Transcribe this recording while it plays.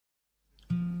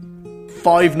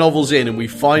5 novels in and we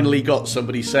finally got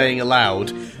somebody saying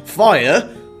aloud, fire,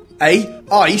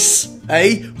 ice,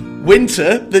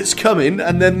 winter that's coming,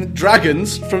 and then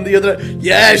dragons from the other...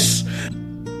 Yes!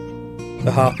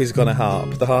 The harpy's gonna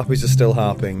harp. The harpies are still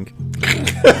harping.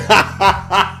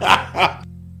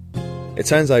 It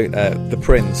turns out the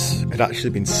prince had actually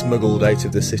been smuggled out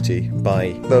of the city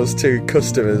by those 2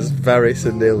 customers, Varys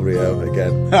and Ilrio,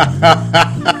 again.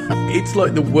 It's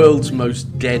like the world's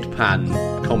most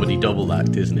deadpan comedy double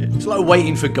act, isn't it? It's like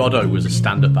Waiting for Godot was a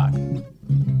stand-up act.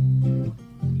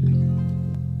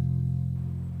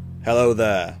 Hello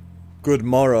there. Good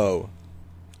morrow.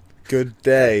 Good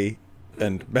day.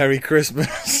 And Merry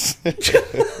Christmas.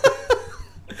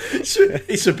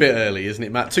 It's a bit early, isn't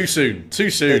it, Matt? Too soon.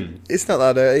 It's not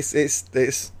that early. It's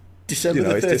December the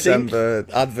 13th? It's December.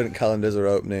 Advent calendars are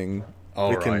opening.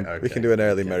 We can do an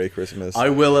early Merry Christmas. I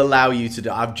will allow you to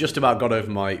do... I've just about got over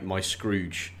my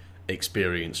Scrooge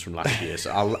experience from last year,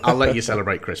 so I'll let you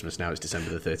celebrate Christmas now. It's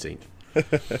December the 13th.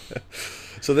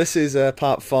 So this is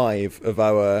part 5 of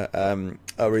our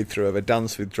read-through of A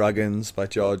Dance with Dragons by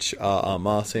George R.R.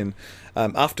 Martin.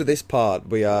 After this part,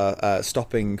 we are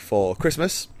stopping for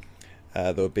Christmas.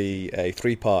 There'll be a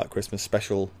 3-part Christmas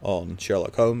special on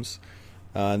Sherlock Holmes.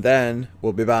 And then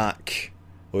we'll be back.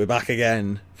 We'll be back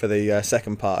again for the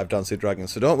second part of Dance with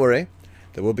Dragons. So don't worry,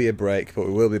 there will be a break, but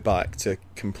we will be back to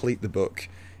complete the book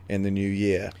in the new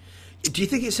year. Do you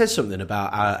think it says something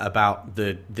about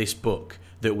this book,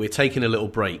 that we're taking a little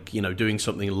break, doing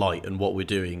something light, and what we're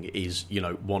doing is,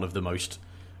 one of the most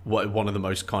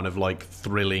kind of like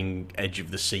thrilling, edge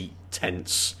of the seat,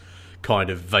 tense, kind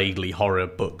of vaguely horror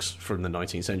books from the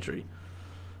 19th century?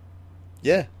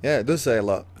 Yeah, it does say a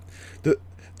lot.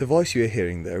 The voice you're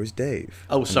hearing there is Dave.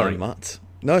 Oh, sorry, Matt.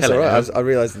 No, it's all right. I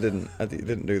realised I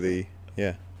didn't do the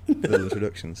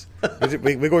introductions.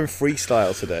 We're going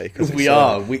freestyle today. We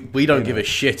are. We don't give a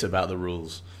shit about the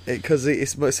rules. Because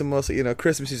it's mostly,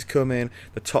 Christmas is coming,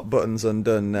 the top button's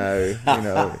undone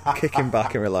now, kicking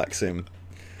back and relaxing.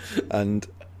 And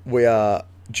we are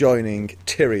joining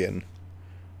Tyrion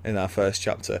in our first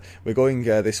chapter. We're going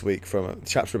this week from a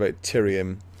chapter about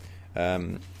Tyrion,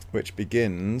 which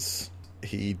begins,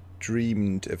 he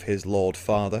dreamed of his Lord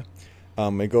Father.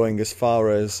 We're going as far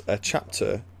as a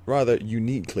chapter rather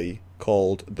uniquely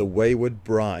called The Wayward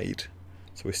Bride.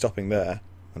 So we're stopping there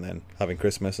and then having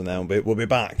Christmas, and then we'll be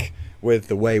back with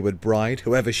The Wayward Bride,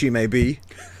 whoever she may be,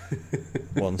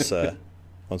 once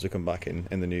we come back in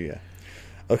the new year.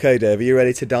 Okay, Dave, are you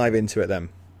ready to dive into it then?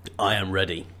 I am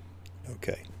ready.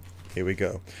 Okay, here we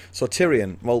go. So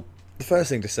Tyrion, well, the first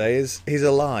thing to say is he's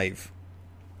alive.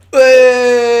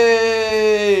 Hey!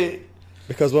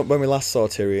 Because when we last saw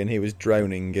Tyrion, he was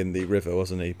drowning in the river,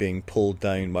 wasn't he? Being pulled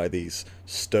down by these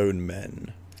stone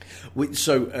men.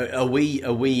 So, are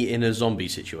we in a zombie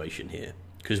situation here?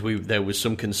 Because there was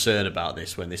some concern about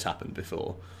this when this happened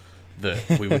before,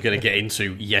 that we were going to get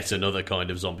into yet another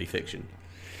kind of zombie fiction.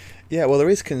 Yeah, well, there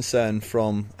is concern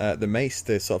from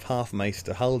the sort of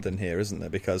half-maester Halden here, isn't there?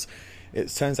 Because it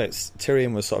turns out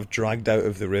Tyrion was sort of dragged out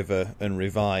of the river and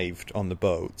revived on the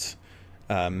boat,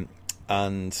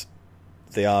 and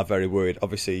they are very worried.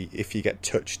 Obviously, if you get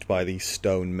touched by these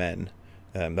stone men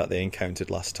that they encountered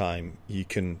last time, you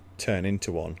can turn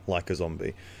into one, like a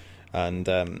zombie. And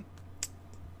the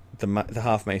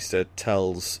half-maester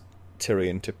tells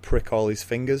Tyrion to prick all his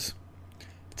fingers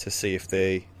to see if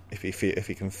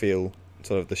he can feel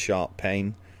sort of the sharp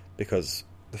pain, because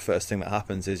the first thing that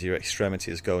happens is your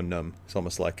extremities go numb. It's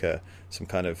almost like some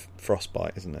kind of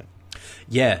frostbite, isn't it?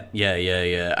 Yeah.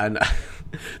 And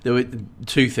there were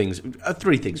 3 things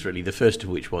really. The first of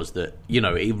which was that,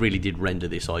 it really did render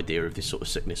this idea of this sort of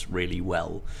sickness really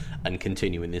well, and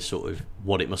continue in this sort of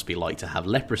what it must be like to have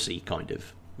leprosy kind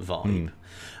of vibe.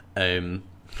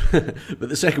 But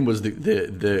the second was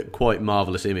the quite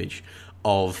marvellous image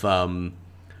of...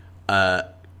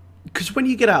 because when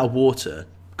you get out of water,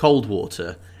 cold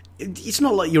water, it's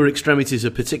not like your extremities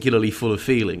are particularly full of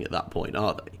feeling at that point,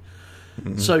 are they?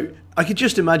 Mm-hmm. So I could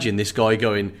just imagine this guy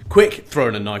going, quick,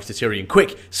 throwing a knife to Tyrion,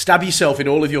 quick, stab yourself in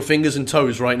all of your fingers and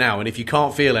toes right now, and if you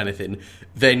can't feel anything,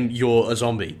 then you're a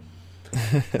zombie.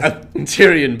 And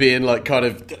Tyrion being like kind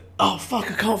of, oh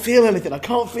fuck, I can't feel anything. And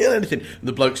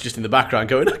the bloke's just in the background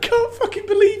going, I can't fucking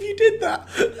believe you did that.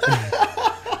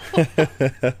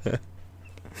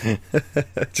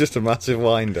 Just a massive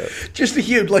wind-up. Just a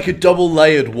huge, like a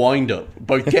double-layered wind-up,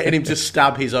 both getting him to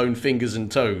stab his own fingers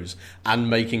and toes and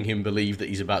making him believe that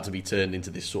he's about to be turned into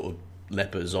this sort of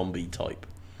leper zombie type.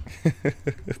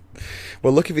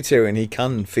 Well, lucky for Tyrion, he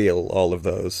can feel all of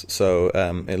those, so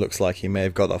it looks like he may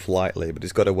have got off lightly, but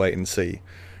he's got to wait and see,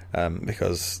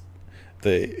 because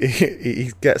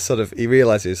he gets sort of, he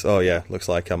realizes, oh yeah, looks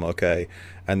like I'm okay,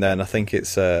 and then I think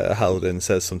it's Halden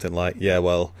says something like, yeah,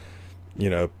 well, you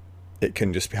know, it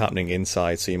can just be happening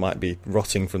inside, so you might be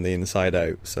rotting from the inside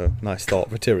out. So nice thought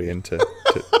for Tyrion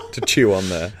to chew on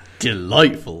there.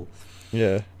 Delightful.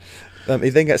 Yeah. He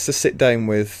then gets to sit down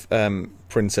with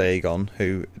Prince Aegon,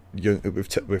 who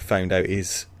we've found out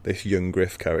is this young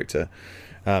Griff character,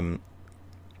 and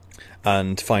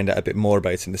find out a bit more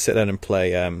about him. To sit down and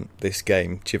play this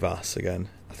game, Chivas again.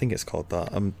 I think it's called that.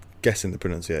 I'm guessing the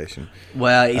pronunciation.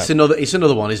 Well, it's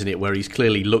another one, isn't it, where he's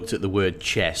clearly looked at the word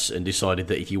chess and decided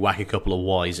that if you whack a couple of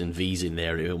Y's and V's in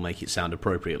there, it'll make it sound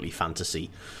appropriately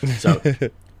fantasy. So,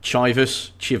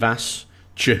 Chivas,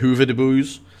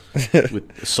 Chehuvadabooz,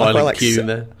 with a silent Q in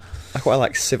there. I quite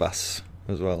like Sivas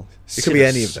as well. It could be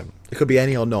any of them. It could be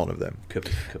any or none of them. Could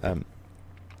be.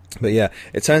 But yeah,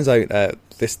 it turns out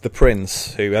the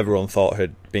prince, who everyone thought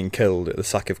had been killed at the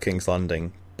sack of King's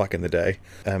Landing back in the day,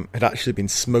 had actually been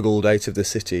smuggled out of the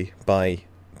city by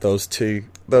those two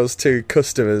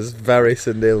customers, Varys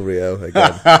and Ilrio,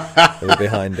 again, who were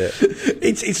behind it.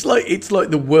 It's like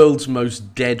the world's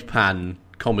most deadpan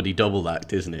comedy double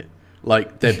act, isn't it?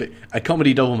 Like a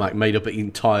comedy double act made up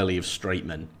entirely of straight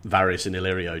men, Varys and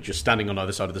Illyrio, just standing on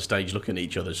either side of the stage, looking at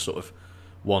each other. Sort of,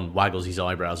 one waggles his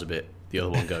eyebrows a bit, the other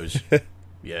one goes,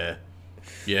 "Yeah,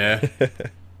 yeah,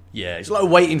 yeah." It's like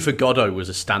Waiting for Godot was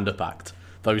a stand-up act.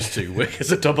 Those two work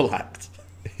as a double act.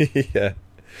 Yeah.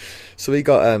 So he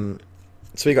managed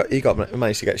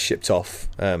to get shipped off.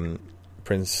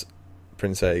 Prince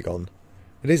Aegon.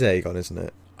 It is Aegon, isn't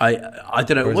it? I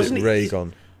don't know. Or Wasn't it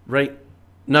Rhaegon?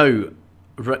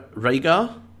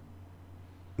 Rhaegar?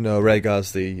 No,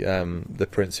 Rhaegar's the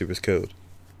prince who was killed.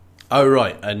 Oh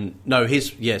right, and no, so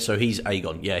he's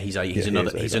Aegon. Yeah, he's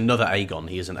another Aegon.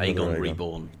 He is an Aegon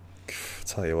reborn. I'll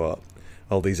tell you what,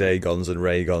 all these Aegons and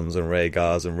Rhaegons and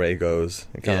Rhaegars and Rhaegos,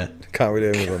 can't be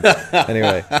doing with them.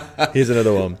 Anyway, here's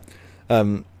another one.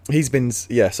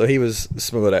 So he was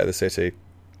smuggled out of the city.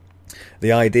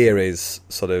 The idea is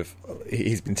sort of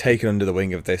he's been taken under the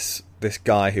wing of this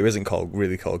guy who isn't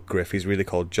really called Griff. He's really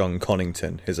called John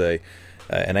Connington. He's an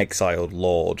exiled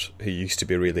lord who used to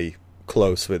be really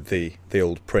close with the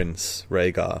old prince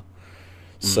Rhaegar.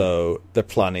 So the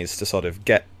plan is to sort of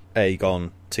get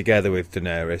Aegon together with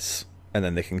Daenerys, and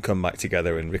then they can come back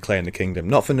together and reclaim the kingdom.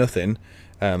 Not for nothing,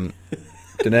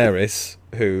 Daenerys,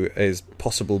 who is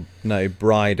possible now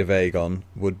bride of Aegon,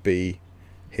 would be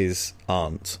his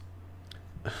aunt.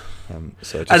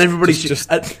 So just, and everybody's just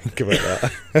think about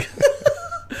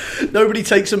that. Nobody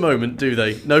takes a moment, do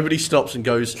they? Nobody stops and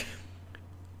goes,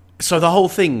 so the whole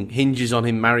thing hinges on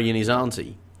him marrying his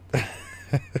auntie.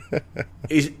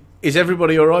 Is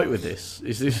everybody all right with this?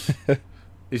 Is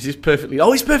this perfectly?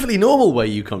 Oh, it's perfectly normal where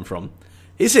you come from.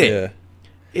 Is it? Yeah.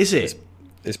 Is it?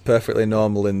 It's perfectly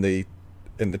normal in the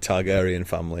Targaryen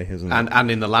family, isn't it?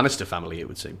 And in the Lannister family, it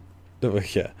would seem.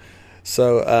 Yeah.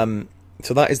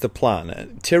 So that is the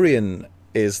plan. Tyrion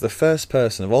is the first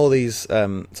person of all these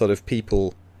sort of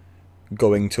people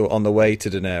going on the way to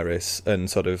Daenerys and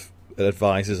sort of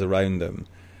advisors around them.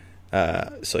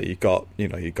 So you've got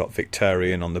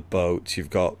Victorian on the boat. You've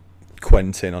got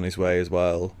Quentin on his way as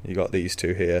well. You've got these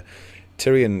two here.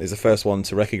 Tyrion is the first one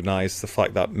to recognise the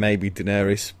fact that maybe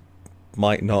Daenerys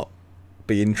might not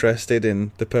be interested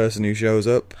in the person who shows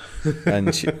up,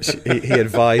 and he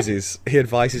advises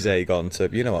Aegon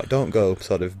to, you know what, don't go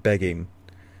sort of begging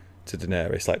to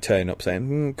Daenerys, like turning up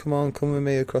saying, come on, come with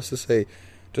me across the sea.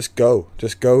 Just go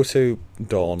to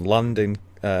Dawn, land in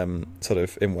sort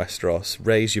of in Westeros,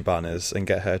 raise your banners and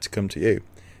get her to come to you.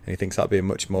 And he thinks that'd be a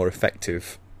much more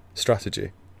effective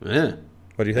strategy. Yeah.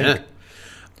 What do you think?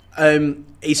 Yeah.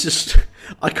 It's just,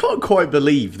 I can't quite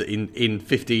believe that in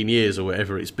 15 years or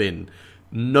whatever it's been,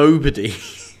 nobody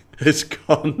has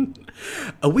gone,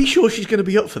 are we sure she's going to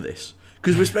be up for this?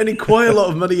 Because we're spending quite a lot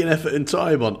of money and effort and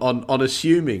time on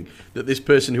assuming that this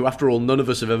person, who after all none of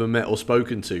us have ever met or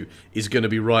spoken to, is going to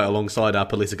be right alongside our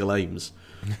political aims.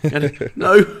 And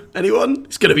no, anyone?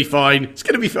 It's going to be fine. It's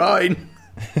going to be fine.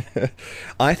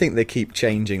 I think they keep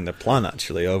changing the plan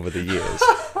actually over the years,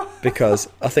 because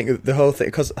I think the whole thing.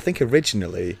 Because I think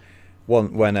originally,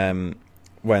 when we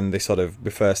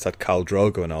first had Khal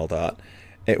Drogo and all that,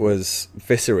 it was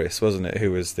Viserys, wasn't it,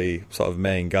 who was the sort of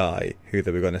main guy who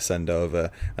they were going to send over,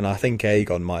 and I think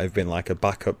Aegon might have been like a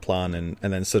backup plan, and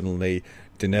then suddenly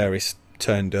Daenerys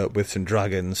turned up with some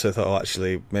dragons, so I thought, oh,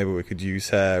 actually, maybe we could use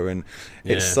her, and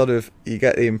it's sort of, you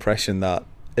get the impression that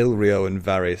Illyrio and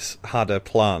Varys had a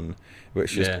plan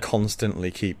which just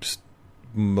constantly keeps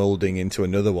moulding into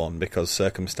another one because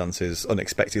circumstances,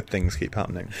 unexpected things keep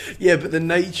happening. Yeah, but the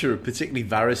nature of particularly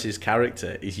Varys's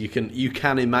character is you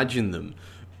can imagine them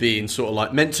being sort of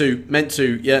like meant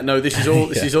to. Yeah, no, this is all.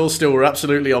 This is all still. We're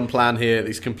absolutely on plan here.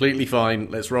 It's completely fine.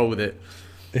 Let's roll with it.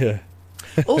 Yeah.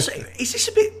 Also, is this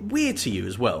a bit weird to you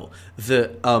as well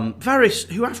that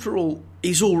Varys, who after all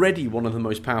is already one of the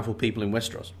most powerful people in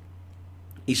Westeros,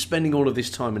 is spending all of this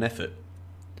time and effort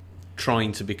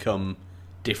trying to become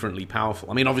differently powerful?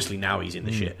 I mean, obviously now he's in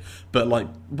the shit, but like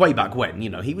way back when,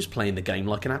 he was playing the game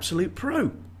like an absolute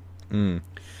pro.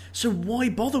 So why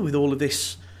bother with all of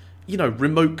this,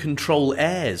 remote control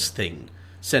heirs thing,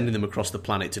 sending them across the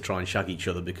planet to try and shag each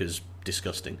other because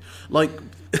disgusting? Like,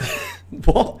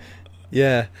 what?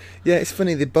 Yeah, it's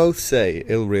funny. They both say,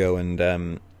 Illyrio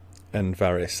and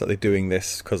Varys, that they're doing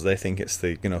this because they think it's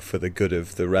the for the good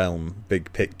of the realm,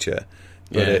 big picture.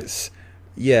 But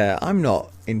I'm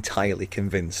not entirely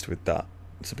convinced with that,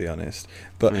 to be honest.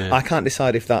 But I can't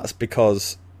decide if that's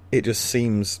because it just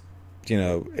seems,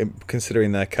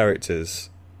 considering their characters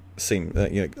seem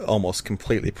almost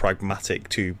completely pragmatic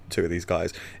to two of these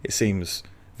guys. It seems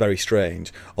very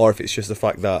strange, or if it's just the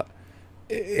fact that,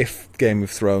 if Game of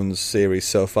Thrones series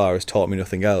so far has taught me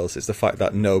nothing else, it's the fact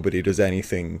that nobody does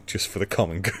anything just for the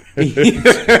common good.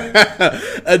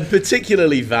 And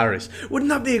particularly Varys. Wouldn't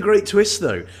that be a great twist,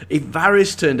 though? If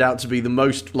Varys turned out to be the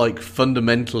most,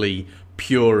 fundamentally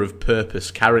pure of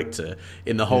purpose character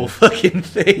in the whole fucking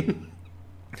thing.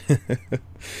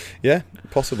 Yeah,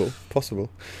 possible.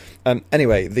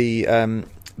 Anyway, the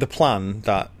plan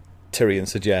that Tyrion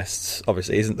suggests,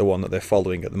 obviously, isn't the one that they're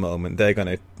following at the moment. They're going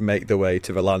to make their way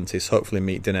to Volantis, hopefully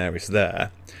meet Daenerys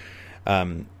there.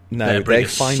 Now bring they a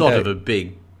find sod out of a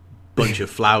big bunch of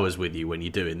flowers with you when you're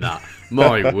doing that.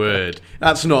 My word,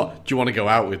 that's not. Do you want to go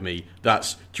out with me?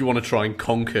 That's. Do you want to try and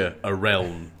conquer a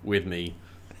realm with me?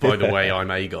 By the way, I'm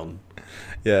Aegon.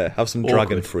 Yeah, have some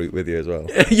dragon fruit with you as well.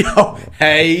 Yo,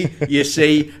 hey, you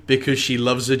see, because she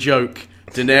loves a joke.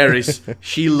 Daenerys,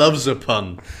 she loves a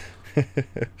pun.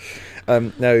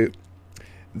 Now,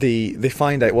 they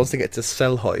find out once they get to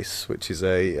Selhois, which is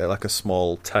a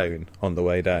small town on the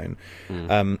way down,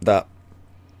 that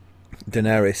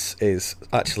Daenerys is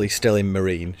actually still in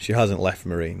Meereen. She hasn't left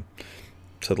Meereen.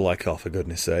 So they're like, oh, for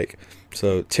goodness sake.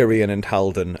 So Tyrion and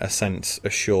Haldan are sent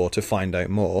ashore to find out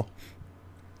more.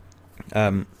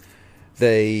 Selhois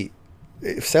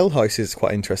is quite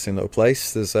an interesting little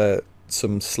place. There's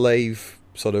some slave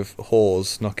sort of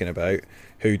whores knocking about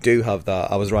who do have that.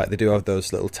 I was right. They do have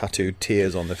those little tattooed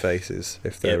tears on their faces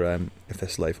if they're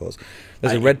slave whores.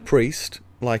 There's a red priest,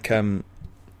 like in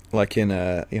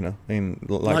Melisandre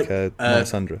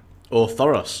or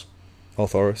Thoros. Or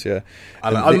Thoros, yeah.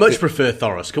 I much prefer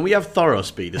Thoros. Can we have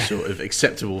Thoros be the sort of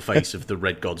acceptable face of the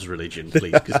Red God's religion,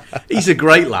 please? Because he's a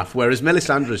great laugh, whereas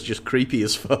Melisandre's just creepy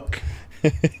as fuck.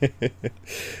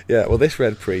 Yeah, well, this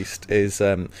red priest is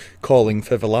calling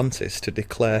for Volantis to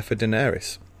declare for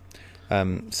Daenerys,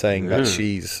 saying that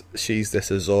she's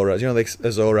this Azor, this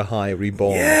Azor High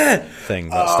reborn thing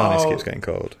that Stannis keeps getting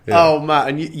called. Yeah. Oh, Matt,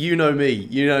 and you know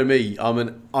me.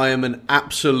 I am an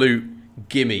absolute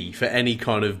gimme for any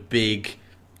kind of big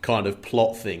kind of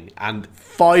plot thing. And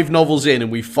 5 novels in,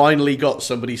 and we finally got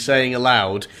somebody saying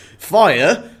aloud,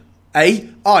 "Fire,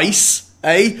 ice."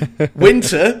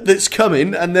 Winter that's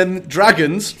coming, and then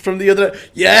dragons from the other.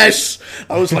 Yes,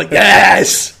 I was like,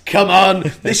 yes, come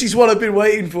on, this is what I've been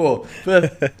waiting for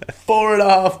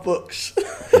 4.5 books.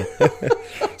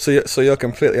 So you're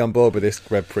completely on board with this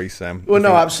red priest, Sam? Well,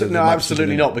 no,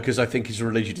 absolutely not, because I think his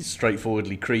religion is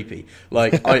straightforwardly creepy.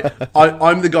 Like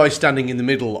I'm the guy standing in the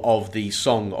middle of the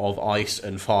Song of Ice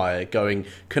and Fire, going,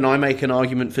 "Can I make an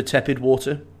argument for tepid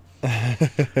water?"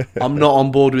 I'm not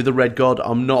on board with the Red God.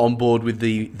 I'm not on board with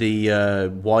the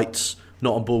whites.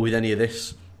 Not on board with any of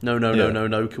this. No.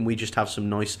 Can we just have some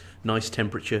nice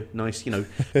temperature? Nice,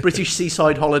 British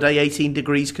seaside holiday, 18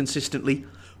 degrees consistently.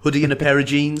 Hoodie and a pair of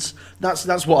jeans.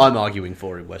 That's what I'm arguing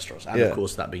for in Westeros. And of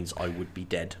course that means I would be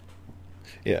dead.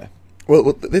 Yeah.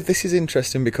 Well, this is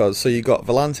interesting because so you got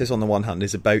Volantis on the one hand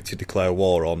is about to declare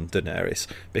war on Daenerys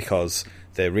because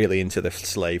they're really into the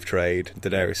slave trade.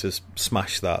 Daenerys has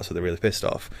smashed that, so they're really pissed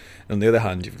off. And on the other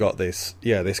hand, you've got this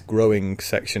growing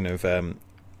section of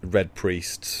red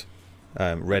priests,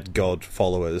 red god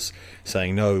followers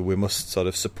saying, no, we must sort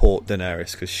of support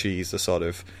Daenerys because she's the sort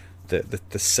of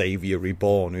the saviour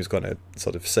reborn who's going to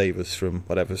sort of save us from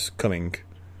whatever's coming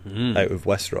out of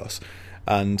Westeros.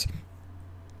 And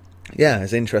yeah,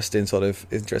 it's interesting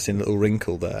little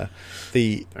wrinkle there.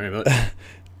 Very much.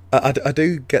 I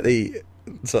do get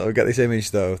this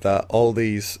image though that all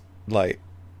these like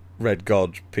red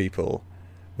god people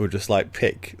will just like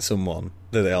pick someone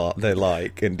that they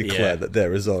like and declare that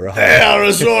they're Azor Ahai. They are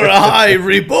Azor Ahai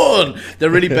reborn. They're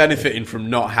really benefiting from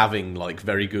not having like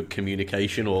very good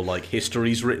communication or like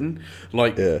histories written,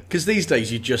 like because these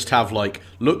days you just have like,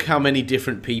 look how many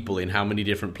different people in how many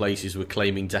different places were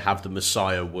claiming to have the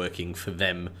Messiah working for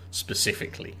them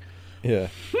specifically. Yeah.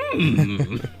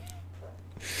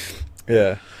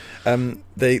 Yeah.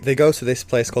 They go to this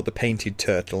place called the Painted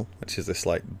Turtle, which is this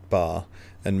like bar,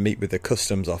 and meet with the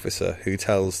customs officer who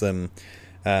tells them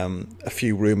a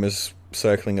few rumours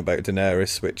circling about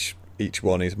Daenerys, which each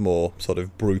one is more sort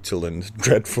of brutal and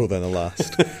dreadful than the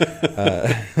last.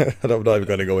 I'm not even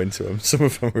going to go into them. Some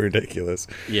of them are ridiculous.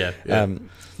 Yeah.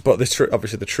 But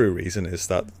obviously the true reason is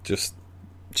that just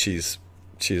she's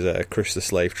crushed the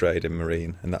slave trade in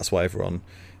Meereen, and that's why everyone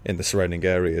in the surrounding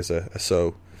areas are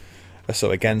so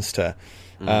against her.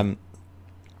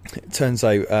 It turns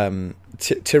out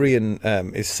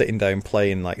Tyrion is sitting down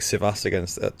playing like Chivas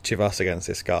against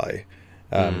this guy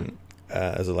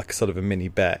as a sort of a mini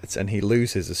bet, and he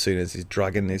loses as soon as his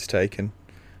dragon is taken,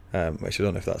 which I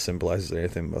don't know if that symbolises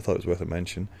anything, but I thought it was worth a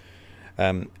mention.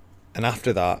 And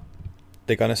after that,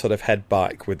 they're going to sort of head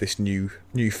back with this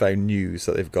newfound news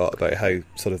that they've got about how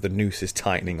sort of the noose is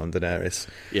tightening on Daenerys.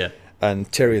 Yeah.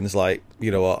 And Tyrion's like, you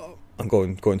know what, I'm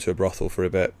going to a brothel for a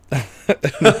bit.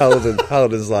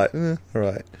 Haldan's like, all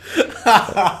right.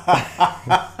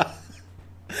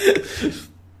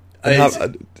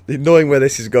 Knowing where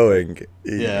this is going,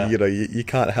 you know, you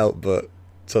can't help but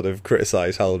sort of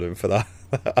criticise Haldan for that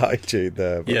attitude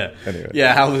there. But anyway.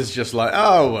 Yeah, Haldan's just like,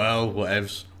 oh, well,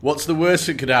 whatevs. What's the worst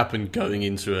that could happen going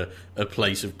into a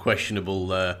place of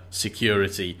questionable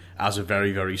security as a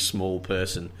very, very small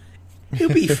person? He'll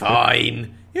be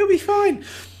fine. He'll be fine.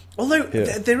 Although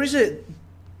there is a,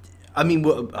 I mean,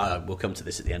 we'll come to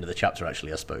this at the end of the chapter,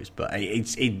 actually, I suppose. But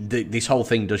this whole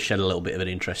thing does shed a little bit of an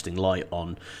interesting light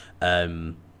on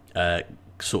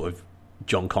sort of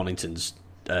John Connington's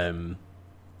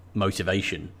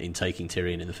motivation in taking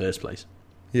Tyrion in the first place.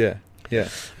 Yeah.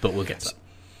 But we'll get to that.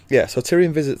 Yeah. So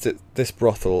Tyrion visits this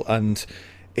brothel, and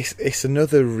it's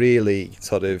another really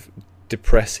sort of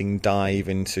depressing dive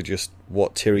into just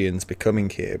what Tyrion's becoming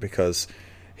here, because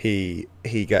he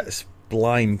gets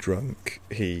blind drunk.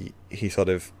 He sort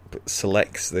of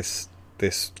selects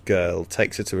this girl,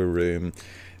 takes her to a room,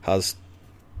 has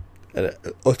an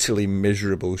utterly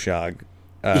miserable shag,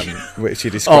 which he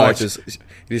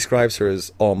describes her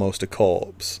as almost a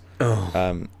corpse.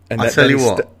 And I tell you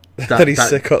what, he's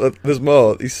sick. There's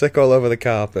more. He's sick all over the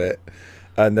carpet,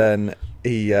 and then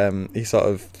he sort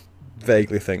of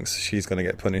vaguely thinks she's going to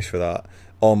get punished for that.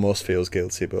 Almost feels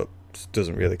guilty, but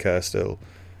doesn't really care still.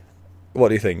 What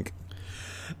do you think?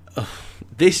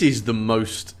 This is the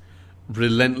most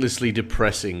relentlessly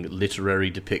depressing literary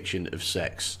depiction of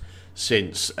sex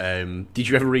since... did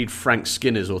you ever read Frank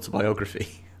Skinner's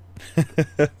autobiography?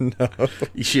 No.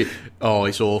 You should. Oh,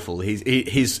 it's awful.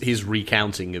 His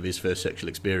recounting of his first sexual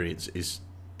experience is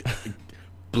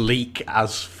bleak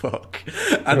as fuck,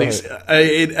 and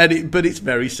right. But it's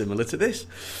very similar to this.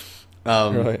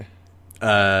 Right.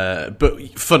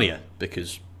 But funnier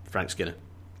because Frank Skinner.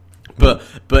 But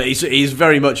it's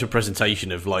very much a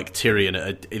presentation of like Tyrion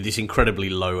at this incredibly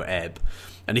low ebb,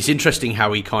 and it's interesting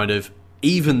how he kind of,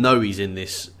 even though he's in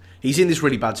this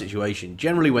really bad situation,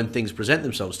 generally when things present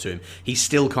themselves to him, he's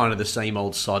still kind of the same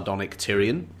old sardonic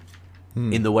Tyrion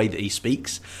in the way that he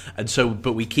speaks. And so,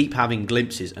 but we keep having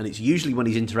glimpses, and it's usually when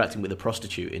he's interacting with a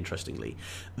prostitute, interestingly,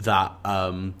 that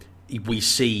we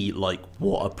see like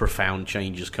what a profound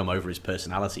change has come over his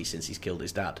personality since he's killed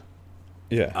his dad.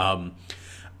 Yeah.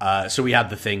 So we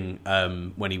had the thing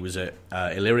when he was at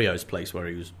Illyrio's place where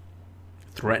he was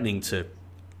threatening to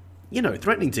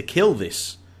kill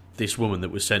this woman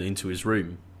that was sent into his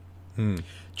room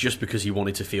just because he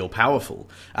wanted to feel powerful.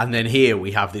 And then here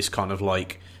we have this kind of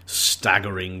like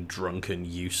staggering, drunken,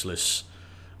 useless,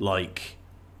 like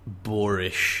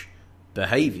boorish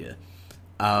behaviour.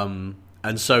 And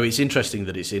so it's interesting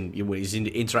that he's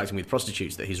interacting with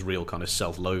prostitutes that his real kind of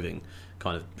self-loathing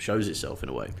kind of shows itself in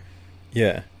a way.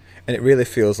 Yeah, and it really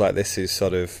feels like this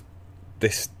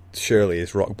surely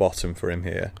is rock bottom for him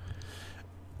here.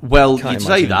 Well, you'd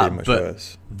say that, but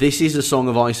worse. This is a Song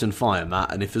of Ice and Fire,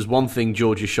 Matt, and if there's one thing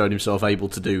George has shown himself able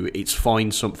to do, it's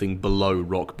find something below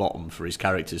rock bottom for his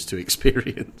characters to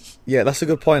experience. Yeah, that's a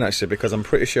good point, actually, because I'm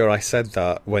pretty sure I said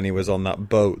that when he was on that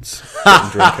boat getting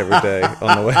drunk every day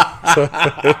on the way. So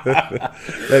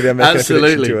maybe I'm making a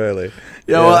prediction too early.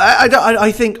 Yeah, well,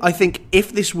 I think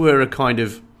if this were a kind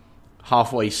of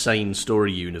halfway sane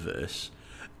story universe,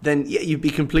 then yeah, you'd be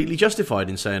completely justified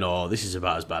in saying, oh, this is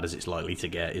about as bad as it's likely to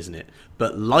get, isn't it?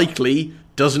 But likely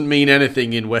doesn't mean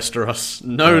anything in Westeros.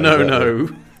 No.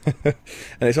 And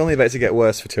it's only about to get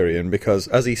worse for Tyrion, because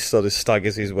as he sort of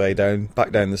staggers his way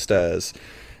back down the stairs,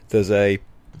 there's a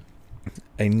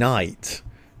knight,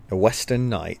 a Western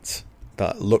knight,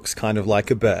 that looks kind of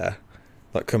like a bear,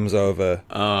 that comes over.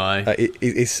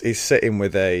 He's sitting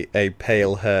with a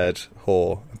pale-haired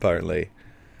whore, apparently.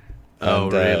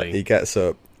 And, really? He gets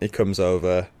up, he comes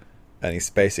over, and he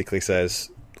basically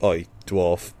says, "Oi,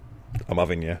 dwarf, I'm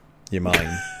having you. You're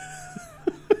mine."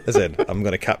 As in, I'm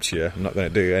going to capture you. I'm not going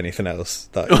to do anything else.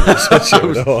 That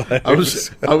I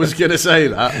was going to say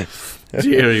that.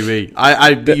 Deary me.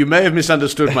 You may have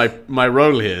misunderstood my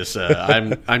role here,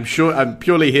 sir. I'm sure I'm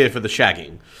purely here for the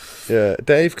shagging. Yeah,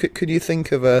 Dave, could you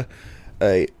think of a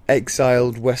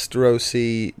exiled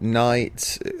Westerosi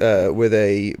knight with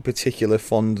a particular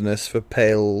fondness for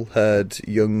pale-haired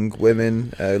young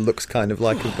women, looks kind of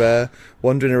like a bear,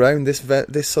 wandering around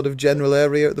this sort of general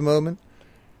area at the moment?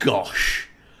 Gosh.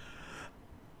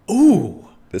 Ooh.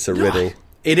 It's a riddle.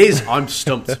 It is. I'm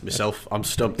stumped myself. I'm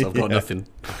stumped. I've got nothing.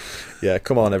 Yeah,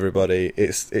 come on, everybody.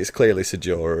 It's clearly Ser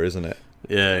Jorah, isn't it?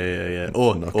 Yeah.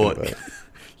 Or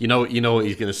you know what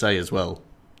he's going to say as well,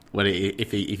 when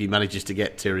if he manages to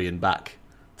get Tyrion back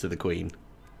to the Queen.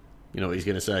 You know what he's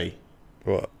going to say?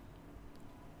 What?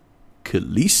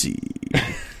 Khaleesi,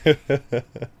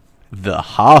 the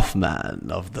half-man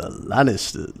of the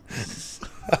Lannisters.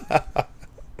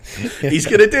 He's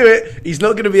going to do it. He's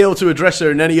not going to be able to address her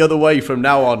in any other way from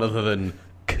now on other than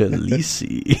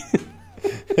Khaleesi.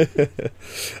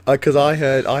 Because I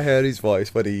heard his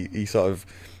voice when he sort of,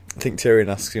 I think Tyrion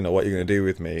asks, what are you going to do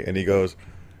with me? And he goes,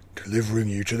 delivering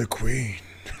you to the Queen.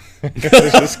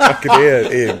 I could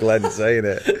hear Ian Glenn saying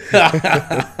it.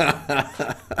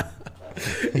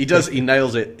 He does. He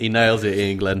nails it.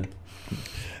 Ian Glenn.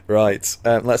 Right.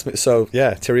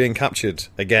 Tyrion captured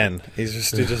again.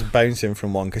 He's just bouncing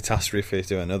from one catastrophe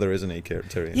to another, isn't he,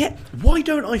 Tyrion? Yeah. Why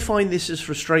don't I find this as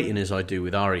frustrating as I do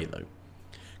with Arya, though?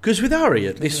 Because with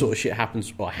Arya, this sort of shit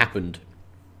happened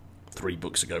 3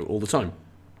 books ago all the time.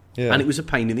 Yeah. And it was a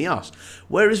pain in the ass.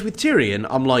 Whereas with Tyrion,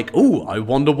 I'm like, oh, I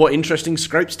wonder what interesting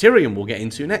scrapes Tyrion will get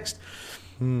into next.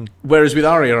 Whereas with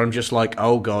Arya, I'm just like,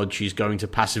 oh god, she's going to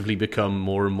passively become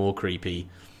more and more creepy.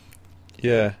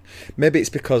 Yeah. Maybe it's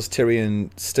because Tyrion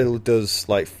still does,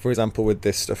 like, for example, with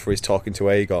this stuff where he's talking to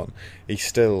Aegon, he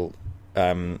still,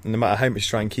 no matter how much you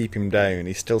try and keep him down,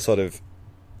 he still sort of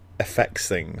affects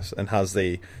things and has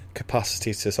the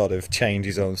capacity to sort of change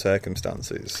his own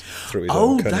circumstances through his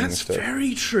own cunning and stuff.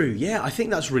 Very true. Yeah, I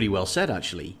think that's really well said,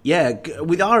 actually. Yeah,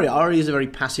 with Arya is a very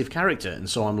passive character, and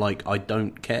so I'm like, I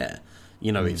don't care.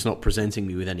 It's not presenting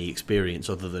me with any experience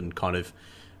other than kind of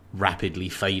rapidly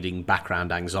fading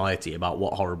background anxiety about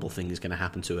what horrible thing is going to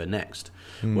happen to her next.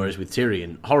 Whereas with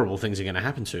Tyrion, horrible things are going to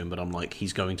happen to him, but I'm like,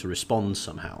 he's going to respond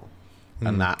somehow.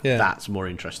 And that's more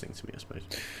interesting to me, I suppose.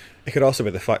 It could also be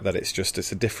the fact that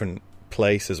it's a different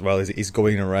place as well. He's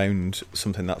going around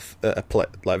something that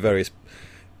like various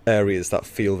areas that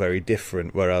feel very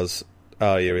different, whereas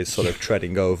Arya is sort of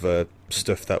treading over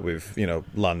stuff that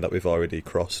land that we've already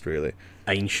crossed, really.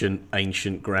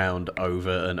 Ancient ground over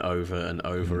and over and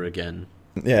over again.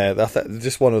 Yeah,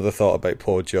 just one other thought about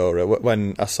poor Jorah.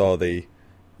 When I saw the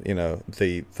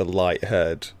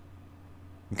light-haired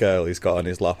girl he's got on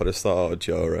his lap, I just thought, oh,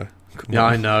 Jorah. Yeah,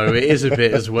 I know, it is a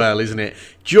bit as well, isn't it?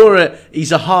 Jorah,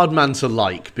 he's a hard man to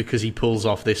like because he pulls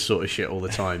off this sort of shit all the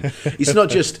time. It's not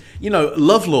just,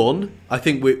 Lovelorn, I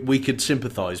think we could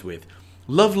sympathise with.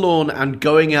 Lovelorn and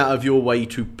going out of your way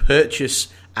to purchase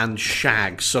and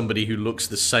shag somebody who looks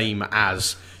the same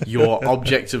as your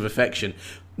object of affection.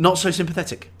 Not so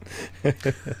sympathetic.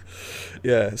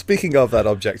 Yeah, speaking of that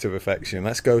object of affection,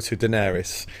 let's go to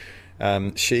Daenerys.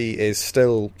 She is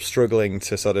still struggling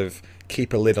to sort of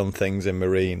keep a lid on things in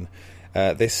Meereen.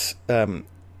 This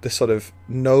sort of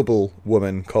noble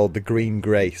woman called the Green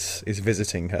Grace is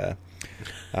visiting her.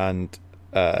 And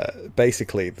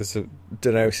basically,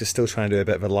 Daenerys is still trying to do a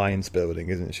bit of alliance building,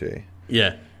 isn't she?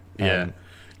 Yeah.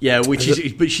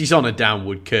 But she's on a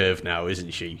downward curve now,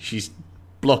 isn't she? She's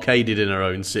blockaded in her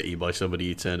own city by somebody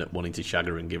who turned up wanting to shag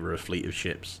her and give her a fleet of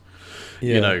ships.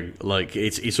 Yeah.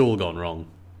 It's all gone wrong.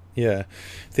 Yeah,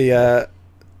 the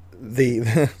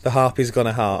harpy's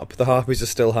gonna harp. The harpies are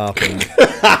still harping.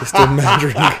 They're still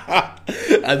murdering.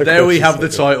 And there we have the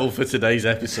title for today's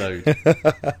episode.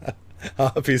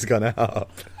 Harpy's gonna harp.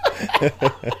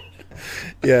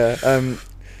 Yeah.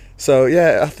 So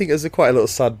yeah, I think there's quite a little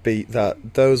sad beat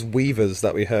that those weavers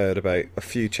that we heard about a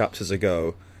few chapters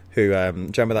ago, who do you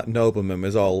remember that nobleman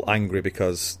was all angry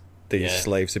because these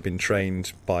slaves have been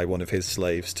trained by one of his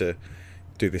slaves to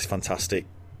do this fantastic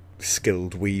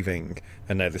skilled weaving,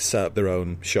 and now they set up their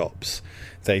own shops.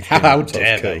 How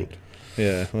dare they?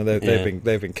 Yeah, well,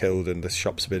 they've been killed, and the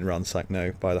shops have been ransacked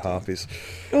now by the Harpies.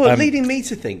 Well, leading me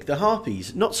to think the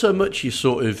Harpies, not so much your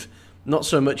sort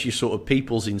of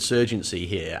people's insurgency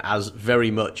here, as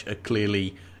very much a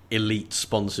clearly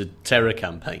elite-sponsored terror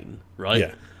campaign,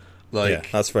 right? Yeah,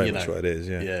 that's very much what it is.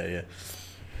 Yeah.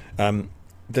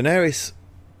 Daenerys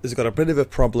has got a bit of a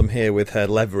problem here with her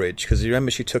leverage, because you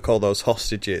remember she took all those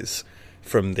hostages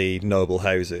from the noble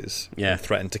houses and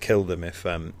threatened to kill them if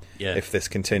this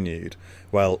continued.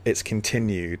 Well, it's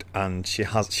continued, and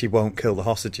she won't kill the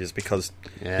hostages because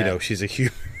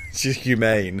she's she's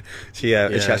humane. She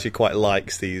actually quite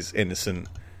likes these innocent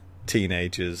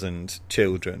teenagers and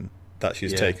children that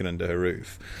she's taken under her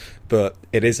roof. But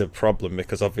it is a problem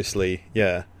because obviously,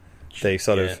 they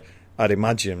sort of. I'd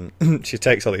imagine she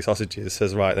takes all these hostages,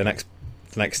 says, right, the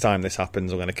next time this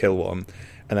happens, I'm going to kill one,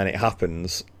 and then it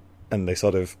happens. And they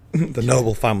sort of, the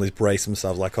noble families brace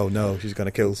themselves like, oh no, she's going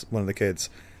to kill one of the kids.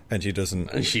 And she doesn't.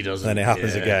 And she doesn't. Then it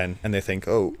happens again. And they think,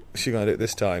 oh, she's going to do it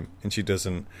this time. And she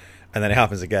doesn't. And then it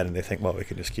happens again. And they think, well, we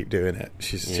can just keep doing it.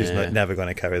 She's never going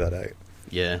to carry that out.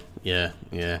 Yeah.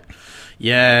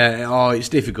 Oh, it's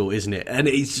difficult, isn't it? And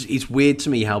it's weird to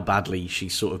me how badly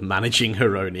she's sort of managing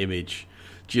her own image.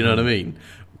 Do you know what I mean?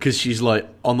 Because she's like,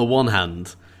 on the one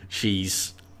hand,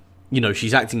 she's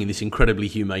acting in this incredibly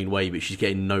humane way, but she's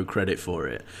getting no credit for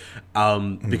it,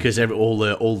 because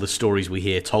all the stories we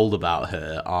hear told about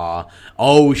her are,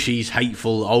 oh, she's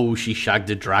hateful, oh, she shagged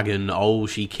a dragon, oh,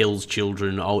 she kills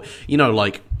children, oh,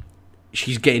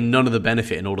 she's getting none of the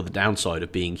benefit and all of the downside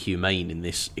of being humane in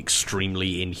this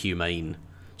extremely inhumane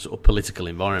sort of political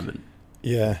environment.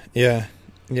 Yeah,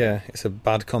 it's a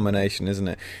bad combination, isn't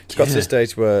it? It's got to the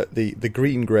stage where the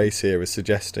Green Grace here is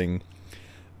suggesting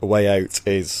a way out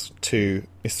is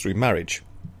through marriage.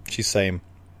 She's saying,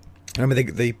 remember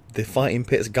the fighting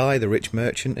pits guy, the rich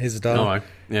merchant, his dad?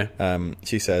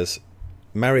 She says,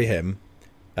 marry him,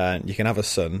 and you can have a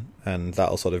son, and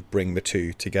that'll sort of bring the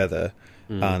two together,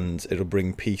 and it'll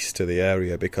bring peace to the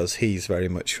area because he's very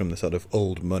much from the sort of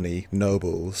old money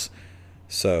nobles,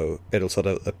 so it'll sort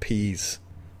of appease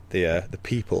the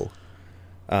people.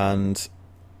 And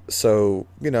so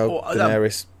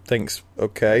Daenerys thinks,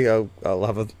 okay, I'll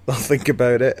think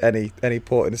about it. Any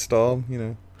port in a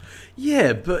storm,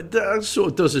 Yeah, but that sort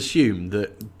of does assume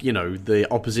that the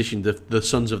opposition, the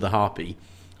Sons of the Harpy,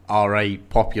 are a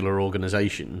popular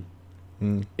organisation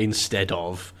instead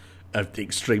of an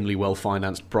extremely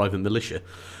well-financed private militia.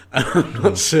 I'm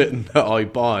not certain that I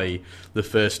buy the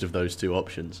first of those two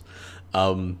options.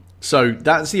 So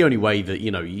that's the only way that,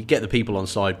 you get the people on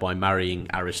side by marrying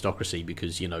aristocracy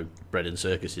because, bread and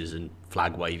circuses and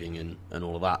flag waving and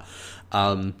all of that.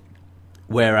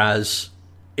 Whereas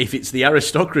if it's the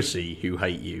aristocracy who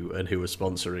hate you and who are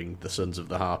sponsoring the Sons of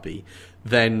the Harpy,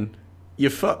 then you're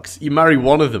fucked. You marry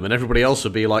one of them and everybody else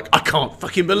will be like, I can't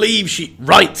fucking believe she...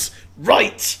 Right!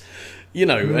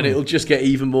 And it'll just get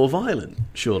even more violent,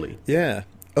 surely. Yeah.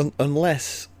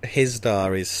 Unless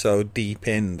Hizdar is so deep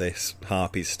in this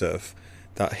Harpy stuff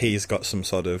that he's got some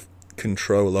sort of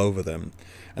control over them.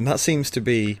 And that seems to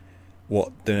be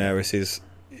what Daenerys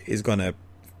is going to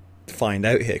find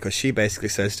out here, because she basically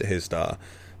says to Hizdar,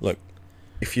 look,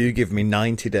 if you give me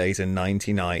 90 days and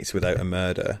 90 nights without a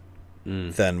murder,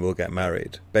 then we'll get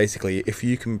married. Basically, if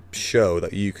you can show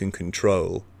that you can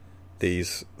control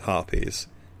these Harpies,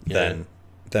 then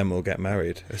we'll get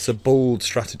married. It's a bold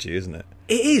strategy, isn't it?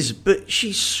 It is, but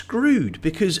she's screwed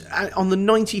because on the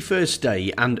 91st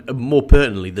day, and more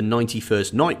pertinently, the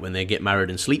 91st night when they get married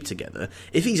and sleep together,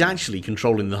 if he's actually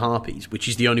controlling the Harpies, which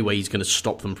is the only way he's going to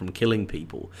stop them from killing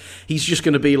people, he's just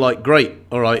going to be like, great,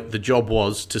 all right, the job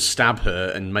was to stab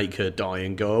her and make her die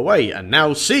and go away, and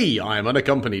now see, I am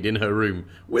unaccompanied in her room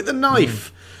with a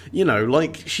knife.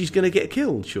 She's going to get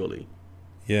killed, surely.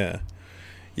 Yeah,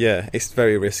 it's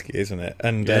very risky, isn't it?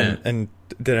 And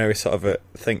Daenerys sort of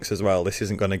thinks as well, this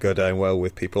isn't going to go down well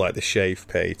with people like the Shave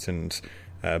Pate and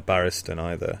Barristan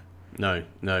either. No.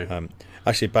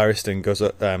 Actually, Barristan goes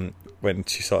up, when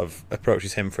she sort of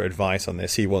approaches him for advice on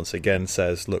this, he once again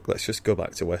says, look, let's just go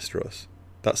back to Westeros.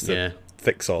 That's the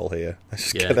fix-all here.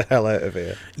 Let's just get the hell out of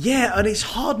here. Yeah, and it's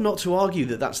hard not to argue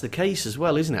that that's the case as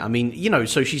well, isn't it? I mean,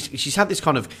 so she's had this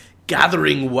kind of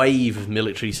gathering wave of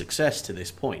military success to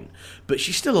this point, but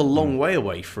she's still a long way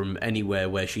away from anywhere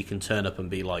where she can turn up and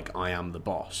be like, I am the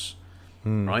boss,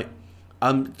 right?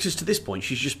 Just to this point,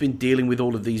 she's just been dealing with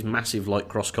all of these massive,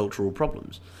 cross-cultural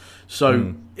problems.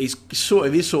 So it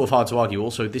is sort of hard to argue.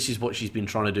 Also, this is what she's been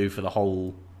trying to do for the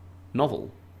whole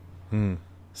novel.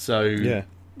 So Yeah.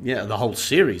 yeah, the whole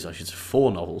series, I should say,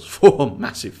 4 novels, 4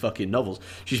 massive fucking novels.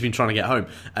 She's been trying to get home,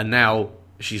 and now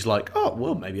she's like, oh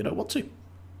well, maybe I don't want to.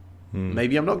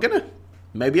 Maybe I'm not gonna.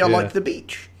 Maybe I like the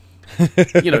beach.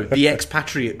 The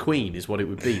expatriate queen is what it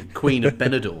would be. Queen of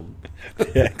Benidorm. The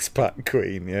expat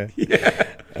queen,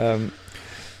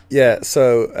 yeah.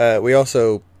 So we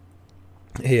also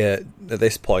hear at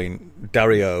this point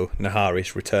Dario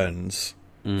Naharis returns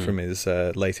from his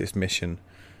latest mission.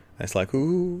 And it's like,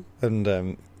 ooh, and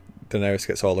Daenerys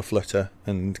gets all a flutter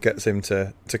and gets him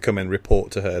to come and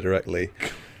report to her directly.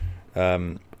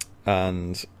 And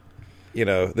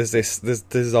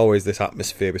there's always this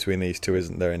atmosphere between these two,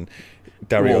 isn't there? And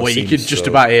Dario you could just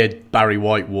about hear Barry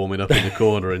White warming up in the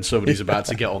corner, and somebody's about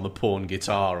to get on the porn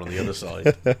guitar on the other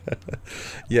side.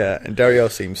 Yeah, and Dario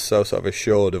seems so sort of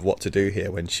assured of what to do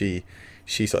here when she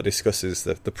sort of discusses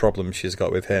the problem she's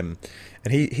got with him,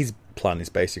 and his plan is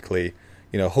basically,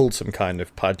 hold some kind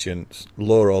of pageant,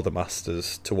 lure all the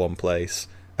masters to one place,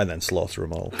 and then slaughter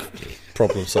them all.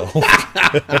 Problem solved.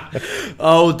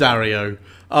 Oh, Dario.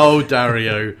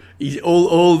 He's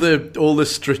all the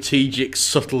strategic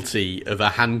subtlety of a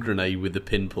hand grenade with the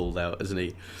pin pulled out, isn't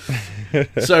he?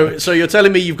 So you're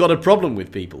telling me you've got a problem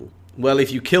with people? Well,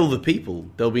 if you kill the people,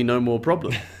 there'll be no more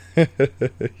problem.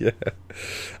 Yeah.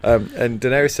 And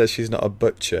Daenerys says she's not a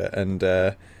butcher, and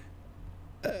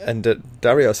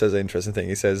Dario says an interesting thing.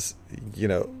 He says,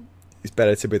 it's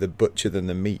better to be the butcher than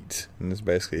the meat, and it's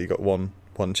basically you got one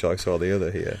choice or the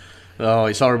other here. Oh,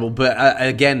 it's horrible. But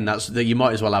again, you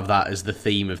might as well have that as the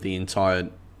theme of the entire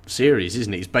series,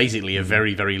 isn't it? It's basically a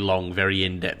very, very long, very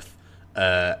in-depth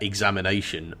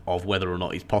examination of whether or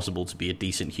not it's possible to be a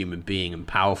decent human being and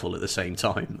powerful at the same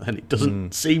time, and it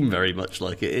doesn't seem very much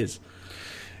like it is.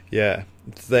 Yeah,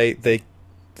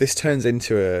 this turns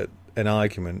into an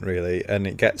argument, really, and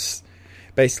it gets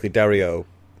basically Dario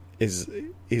is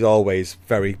always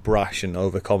very brash and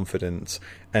overconfident,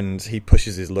 and he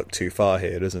pushes his luck too far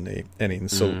here, doesn't he? And he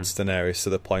insults Daenerys to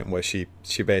the point where she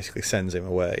basically sends him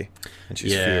away, and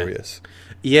she's furious.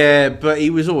 Yeah, but he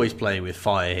was always playing with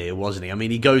fire here, wasn't he? I mean,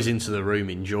 he goes into the room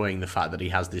enjoying the fact that he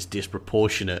has this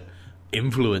disproportionate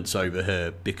influence over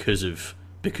her because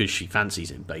she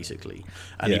fancies him, basically.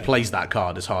 And he plays that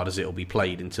card as hard as it'll be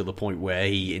played until the point where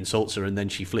he insults her, and then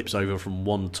she flips over from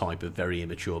one type of very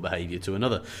immature behaviour to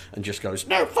another and just goes,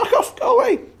 no, fuck off, go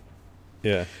away.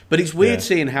 Yeah. But it's weird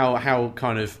seeing how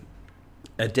kind of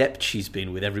adept she's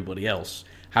been with everybody else.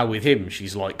 How with him,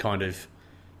 she's like kind of,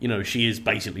 she is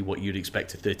basically what you'd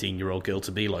expect a 13-year-old girl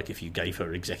to be like if you gave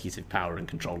her executive power and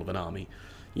control of an army,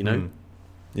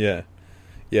 Yeah.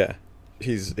 Yeah.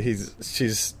 She's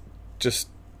just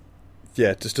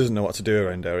doesn't know what to do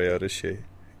around Dario, does she?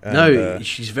 And,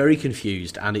 she's very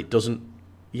confused, and it doesn't,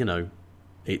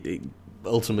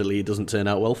 ultimately it doesn't turn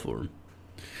out well for him.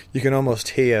 You can almost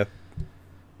hear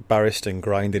Barristan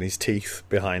grinding his teeth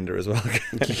behind her as well.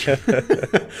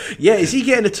 Yeah, is he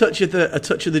getting a touch of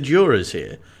the jurors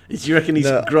here? Do you reckon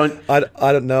he's grind? I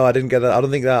don't know. I didn't get that. I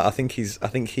don't think that. I think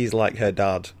he's like her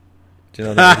dad. Do you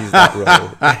know that he's that role?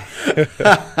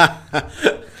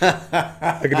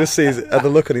 I could just see the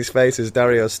look on his face as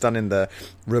Dario's standing there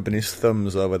rubbing his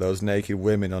thumbs over those naked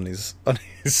women on his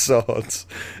swords,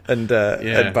 and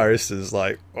Barrister's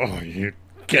like, "Oh, you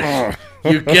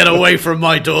get away from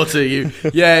my daughter, you."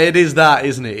 Yeah, it is that,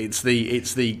 isn't it?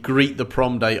 It's the greet the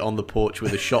prom date on the porch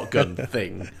with a shotgun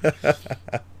thing.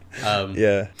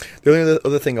 Yeah. The only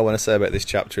other thing I want to say about this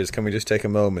chapter is, can we just take a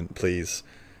moment, please?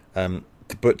 The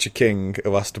Butcher King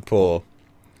of Astapor.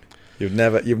 You've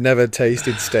never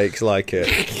tasted steaks like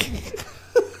it.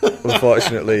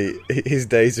 Unfortunately, his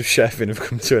days of chefing have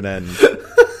come to an end.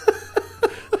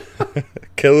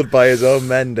 Killed by his own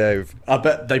men, Dave. I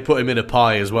bet they put him in a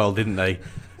pie as well, didn't they?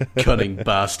 Cunning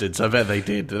bastards. I bet they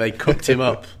did. They cooked him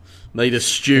up. Made a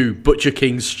stew. Butcher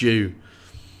King stew.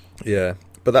 Yeah.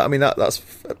 But that's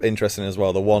interesting as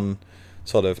well. The one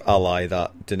sort of ally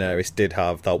that Daenerys did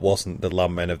have that wasn't the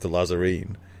landmen of the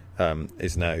Lazarene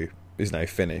is now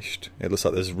finished. It looks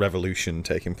like there's a revolution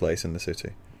taking place in the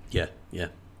city. Yeah.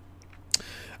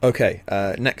 Okay,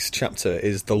 next chapter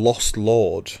is The Lost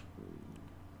Lord.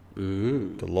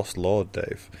 Ooh. The Lost Lord,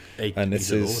 Dave. And this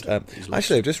is...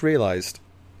 actually, I've just realised,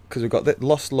 because we've got the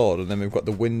Lost Lord and then we've got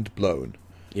the Wind Blown.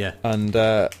 Yeah. And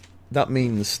that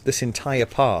means this entire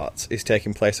part is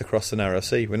taking place across the Narrow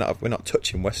Sea. We're not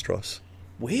touching Westeros.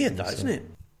 Weird, that, isn't it?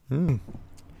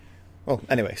 Well,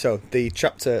 anyway, so the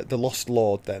chapter, The Lost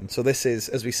Lord, then. So this is,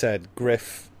 as we said,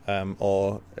 Griff,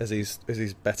 or as he's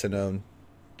better known,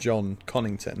 Jon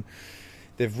Connington.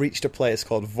 They've reached a place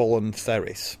called Volon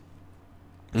Theris,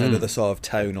 another sort of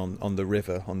town on the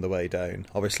river on the way down,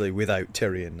 obviously without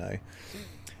Tyrion now.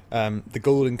 The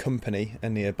Golden Company are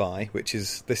nearby,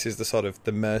 this is the sort of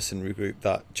the mercenary group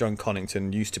that John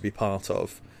Connington used to be part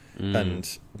of,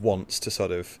 and wants to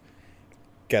sort of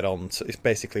get on. It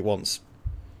basically wants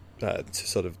to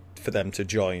sort of for them to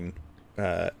join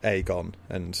Aegon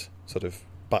and sort of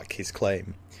back his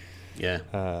claim.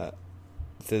 Yeah.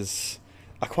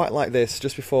 I quite like this.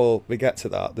 Just before we get to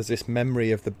that, there's this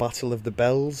memory of the Battle of the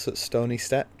Bells at Stony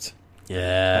Stept.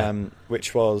 Yeah.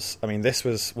 Which was, I mean, this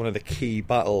was one of the key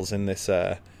battles in this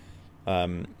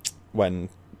when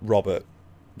Robert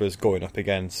was going up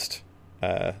against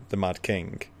the Mad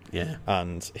King. Yeah.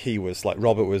 And he was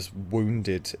Robert was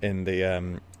wounded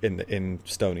in in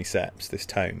Stony Steps, this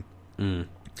town. Mm.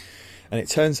 And it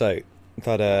turns out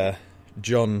that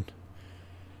John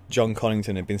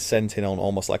Connington had been sent in on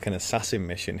almost like an assassin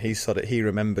mission. He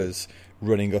remembers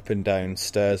running up and down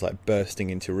stairs, like bursting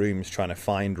into rooms, trying to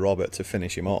find Robert to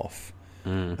finish him off,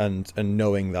 and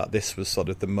knowing that this was sort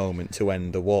of the moment to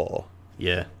end the war.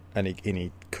 Yeah, and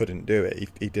he couldn't do it.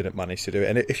 He didn't manage to do it.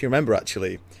 And if you remember,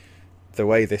 actually, the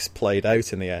way this played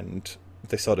out in the end,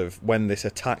 when this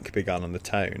attack began on the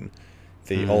town,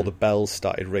 all the bells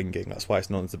started ringing. That's why it's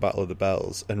known as the Battle of the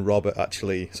Bells. And Robert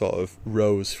actually sort of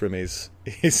rose from his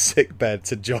sick bed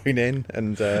to join in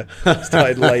and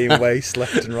started laying waste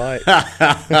left and right.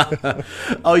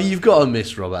 Oh, you've got to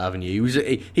miss Robert, haven't you?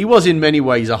 He was in many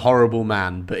ways a horrible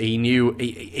man, but he knew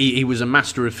he was a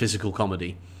master of physical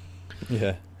comedy.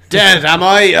 Yeah. Dead, am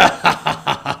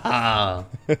I?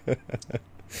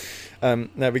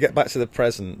 Now we get back to the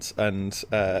present, and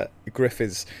Griff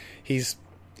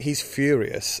he's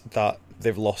furious that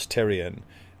they've lost Tyrion,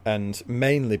 and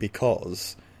mainly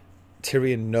because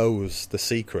Tyrion knows the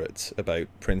secret about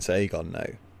Prince Aegon now.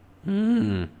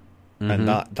 And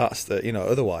that's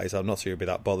otherwise I'm not sure he'd be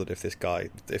that bothered if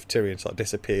Tyrion sort of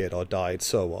disappeared or died,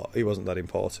 so what? He wasn't that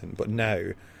important. But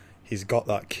now he's got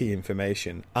that key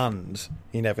information, and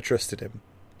he never trusted him.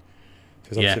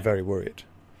 He's obviously very worried.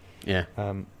 Yeah.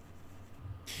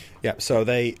 So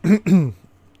they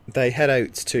they head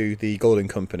out to the Golden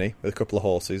Company with a couple of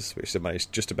horses, which they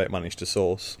just about managed to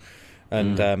source,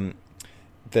 and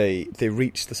they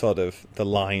reach the sort of the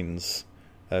lines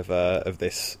of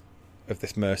this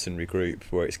mercenary group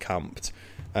where it's camped,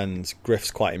 and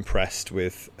Griff's quite impressed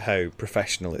with how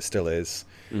professional it still is.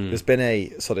 There's been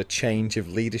a sort of change of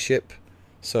leadership.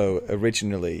 So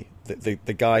originally,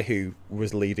 the guy who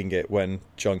was leading it when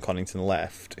John Connington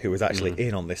left, who was actually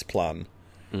in on this plan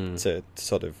to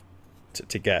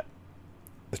get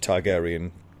the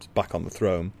Targaryen back on the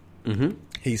throne,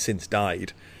 he's since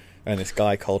died, and this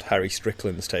guy called Harry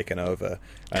Strickland's taken over,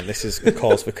 and this is a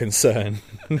cause for concern.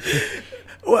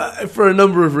 Well, for a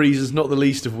number of reasons, not the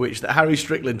least of which that Harry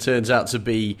Strickland turns out to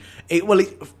be...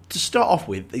 to start off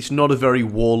with, it's not a very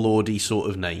warlordy sort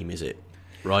of name, is it?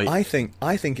 Right? I think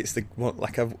it's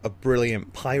a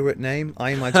brilliant pirate name.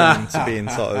 I imagine him to be in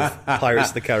sort of Pirates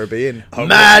of the Caribbean.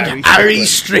 Mad Harry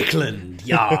Strickland,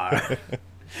 yar.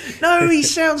 No, he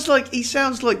sounds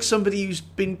like somebody who's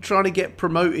been trying to get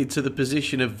promoted to the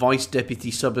position of vice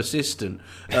deputy sub-assistant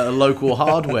at a local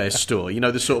hardware store. You know,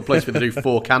 the sort of place where they do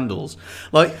 4 candles.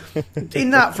 Like,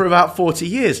 in that for about 40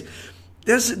 years.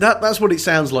 That's what it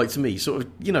sounds like to me. Sort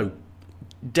of,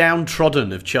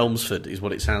 downtrodden of Chelmsford is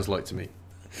what it sounds like to me.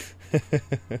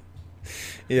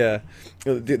 Yeah.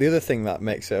 The other thing that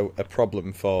makes it a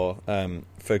problem for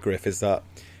Griff is that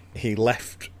he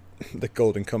left the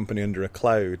Golden Company under a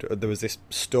cloud. There was this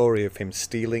story of him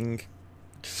stealing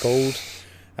gold,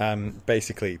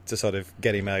 basically to sort of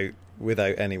get him out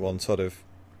without anyone sort of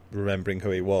remembering who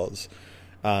he was.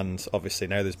 And obviously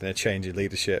now there's been a change in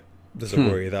leadership. There's a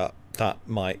worry that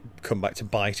might come back to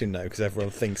bite him now, because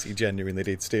everyone thinks he genuinely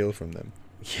did steal from them.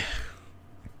 Yeah.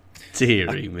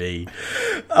 Deary me.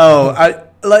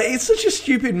 It's such a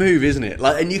stupid move, isn't it?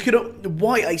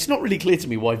 It's not really clear to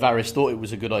me why Varys thought it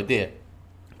was a good idea.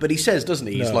 But he says, doesn't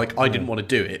he? He's I didn't want to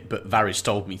do it, but Varys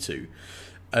told me to.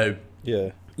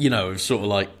 Sort of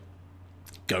like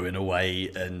going away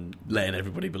and letting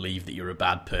everybody believe that you're a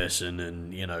bad person,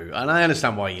 and I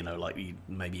understand why,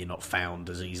 maybe you're not found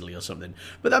as easily or something.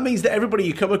 But that means that everybody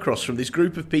you come across from this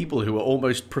group of people who are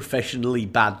almost professionally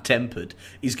bad-tempered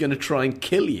is going to try and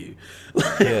kill you.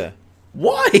 Yeah.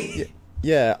 Why?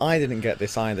 Yeah, I didn't get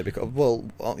this either,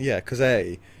 because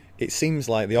it seems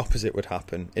like the opposite would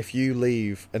happen. If you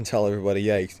leave and tell everybody,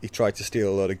 he tried to steal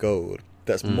a load of gold,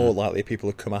 that's more likely people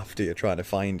will come after you trying to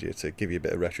find you to give you a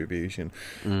bit of retribution.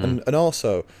 And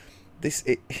also,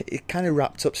 it kind of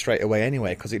wrapped up straight away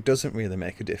anyway, because it doesn't really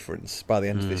make a difference by the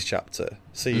end of this chapter.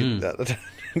 So that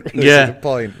really Yeah. the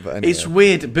point. But anyway. It's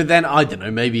weird, but then I don't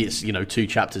know. Maybe it's 2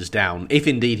 chapters down. If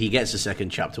indeed he gets a second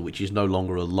chapter, which is no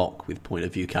longer a lock with point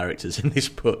of view characters in this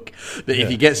book, but if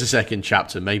he gets a second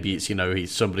chapter, maybe it's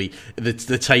he's somebody.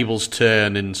 The tables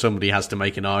turn and somebody has to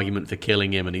make an argument for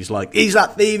killing him, and he's like, "He's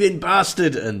that thieving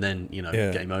bastard," and then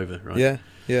game over. Right?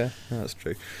 Yeah, that's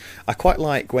true. I quite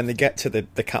like when they get to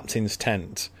the captain's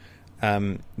tent.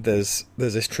 There's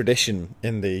this tradition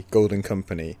in the Golden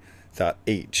Company that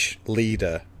each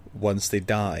leader, once they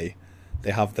die,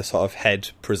 they have the sort of head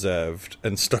preserved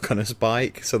and stuck on a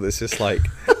spike. So there's this like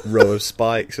row of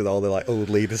spikes with all the like old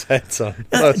leaders' heads on.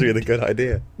 That's a really good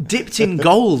idea. Dipped in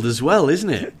gold as well, isn't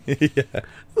it? Yeah,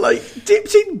 Like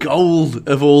dipped in gold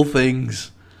of all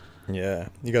things. yeah,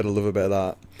 you got to love a bit of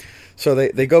that. So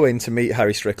they go in to meet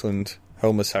Harry Strickland,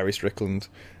 homeless Harry Strickland,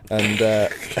 and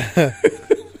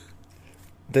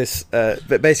this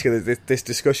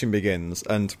discussion begins,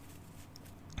 and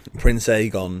Prince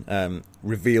Aegon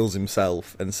reveals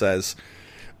himself and says,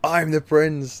 "I'm the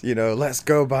prince, let's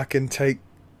go back and take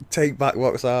back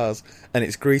what's ours." And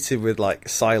it's greeted with like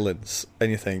silence, and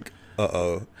you think,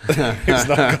 uh-oh, it's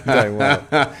not going well.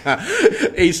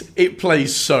 It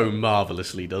plays so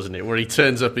marvellously, doesn't it? Where he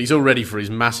turns up and he's all ready for his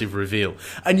massive reveal.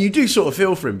 And you do sort of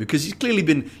feel for him, because he's clearly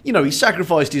been, he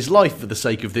sacrificed his life for the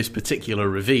sake of this particular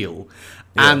reveal.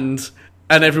 Yeah. And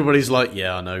everybody's like,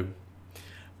 yeah, I know.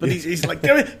 But he's like,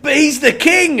 but he's the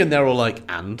king! And they're all like,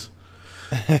 and?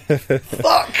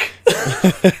 Fuck!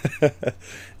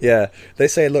 Yeah, they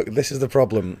say, look, this is the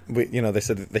problem. They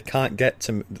said that they can't get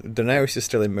to... Daenerys is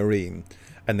still in Meereen,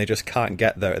 and they just can't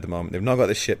get there at the moment. They've not got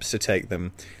the ships to take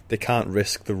them. They can't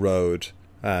risk the road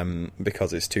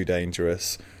because it's too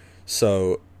dangerous.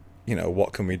 So,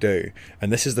 what can we do?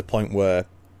 And this is the point where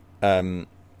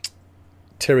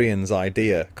Tyrion's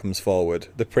idea comes forward.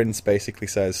 The prince basically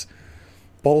says,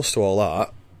 balls to all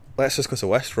that, let's just go to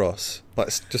Westeros.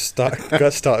 Let's just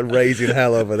start raising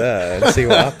hell over there and see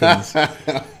what happens.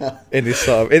 In this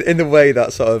in the way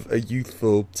that sort of a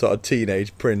youthful sort of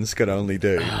teenage prince can only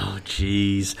do. Oh,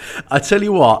 jeez. I tell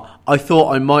you what, I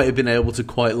thought I might have been able to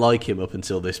quite like him up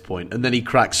until this point, and then he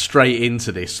cracks straight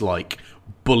into this, like,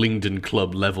 Bullingdon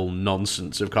Club level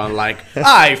nonsense of kind of like,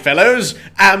 "Hi, fellows,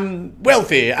 I'm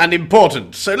wealthy and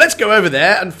important, so let's go over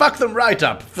there and fuck them right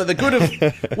up for the good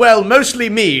of, well, mostly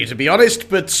me, to be honest,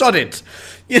 but sod it."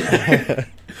 And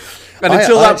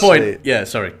until that point, yeah,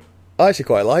 sorry. I actually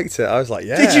quite liked it. I was like,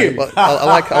 yeah. Did you? I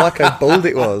like how bold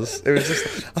it was. It was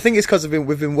just. I think it's because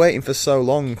we've been waiting for so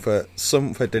long for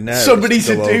Daenerys somebody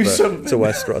to do over something to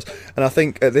Westeros, and I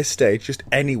think at this stage, just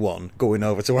anyone going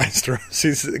over to Westeros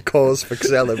is a cause for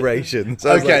celebration.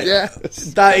 So Okay, yes,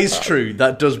 that is true.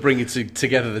 That does bring it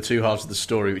together, the two halves of the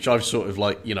story, which I've sort of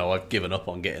like, I've given up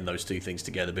on getting those two things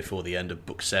together before the end of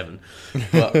book 7.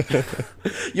 But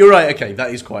you're right. Okay,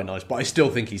 that is quite nice, but I still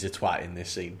think he's a twat in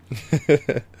this scene.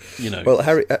 Well,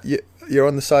 Harry, you're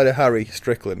on the side of Harry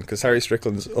Strickland, because Harry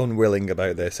Strickland's unwilling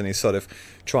about this, and he's sort of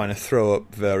trying to throw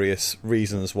up various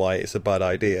reasons why it's a bad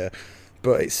idea.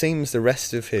 But it seems the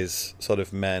rest of his sort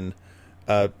of men,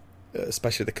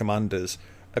 especially the commanders,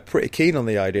 are pretty keen on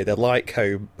the idea. They like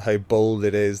how bold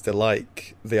it is. They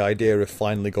like the idea of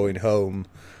finally going home.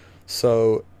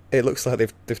 So it looks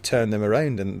like they've turned them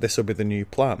around, and this will be the new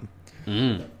plan.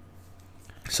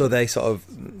 So they sort of...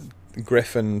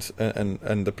 Griff and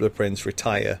the prince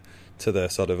retire to their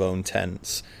sort of own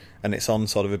tents, and it's on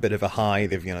sort of a bit of a high.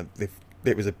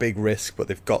 It was a big risk, but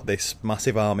they've got this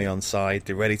massive army on side.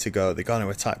 They're ready to go. They're going to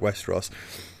attack Westeros,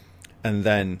 and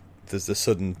then there's the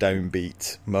sudden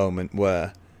downbeat moment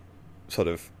where sort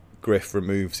of Griff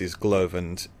removes his glove,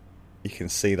 and you can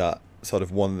see that sort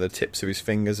of one of the tips of his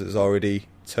fingers has already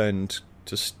turned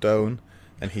to stone,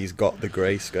 and he's got the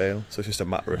grayscale. So it's just a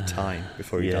matter of time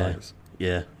before he dies.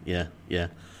 Yeah.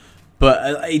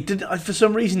 But it did. For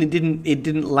some reason, it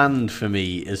didn't land for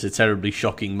me as a terribly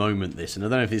shocking moment. This, and I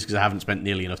don't know if it's because I haven't spent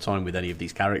nearly enough time with any of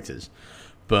these characters.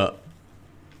 But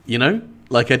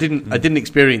like I didn't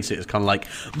experience it as kind of like,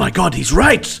 my God, he's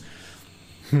right.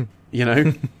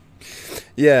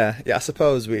 Yeah. I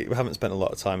suppose we haven't spent a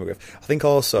lot of time with Griff. I think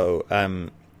also I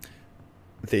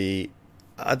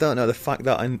don't know, the fact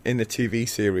that in the TV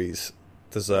series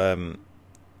there's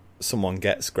someone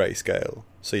gets grayscale,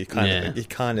 so you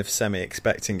kind of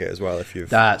semi-expecting it as well if you've.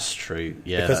 That's true.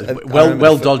 Yeah, because,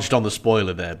 well dodged on the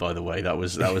spoiler there. By the way, that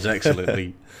was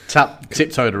excellently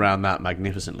tiptoed around that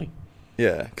magnificently.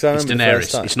 Yeah, because it's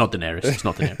Daenerys. It's not Daenerys. It's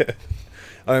not Daenerys.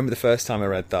 I remember the first time I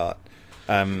read that.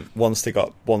 Once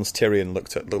Tyrion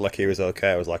looked like he was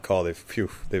okay, I was like, oh,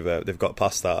 they've got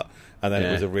past that, and then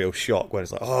it was a real shock when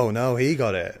it's like, oh no, he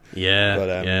got it.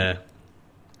 Yeah,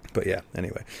 But yeah,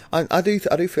 anyway, I do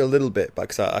feel a little bit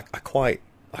because I quite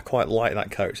like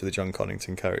that character, the John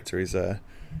Connington character. He's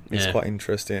quite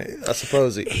interesting. I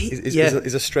suppose he's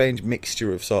a strange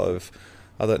mixture of sort of,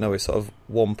 I don't know, it's sort of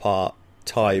one part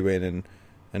Tywin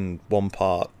and one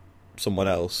part someone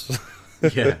else.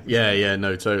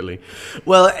 No, totally.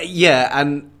 Well, yeah,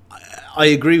 and I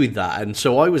agree with that. And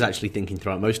so I was actually thinking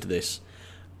throughout most of this,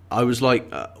 I was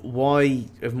like, why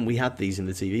haven't we had these in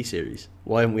the TV series?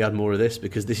 Why haven't we had more of this?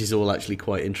 Because this is all actually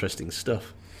quite interesting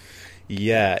stuff.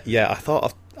 Yeah, I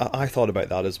thought about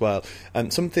that as well.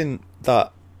 And something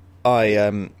that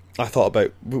I thought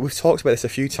about, we've talked about this a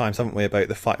few times, haven't we, about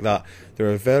the fact that there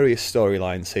are various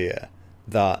storylines here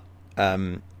that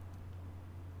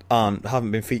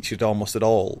haven't been featured almost at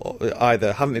all, or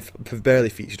either have barely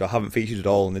featured or haven't featured at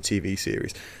all in the TV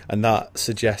series, and that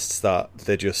suggests that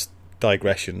they're just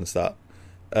digressions that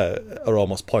are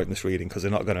almost pointless reading because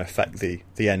they're not going to affect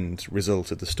the end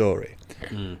result of the story.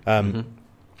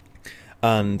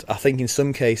 And I think in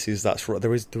some cases that's right. There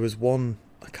was one,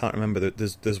 I can't remember.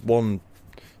 There's one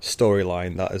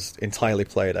storyline that is entirely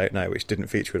played out now, which didn't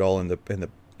feature at all in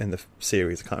the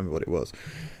series. I can't remember what it was,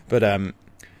 but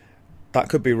that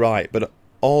could be right. But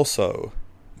also,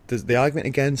 the argument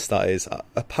against that is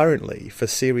apparently for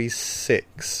Series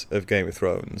 6 of Game of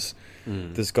Thrones,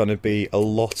 there's going to be a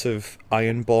lot of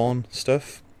Ironborn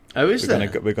stuff. Oh, is there?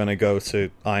 We're going to go to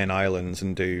Iron Islands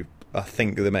and do. I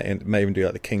think they may even do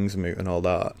like the Kingsmoot and all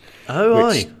that.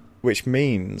 Oh, which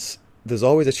means there's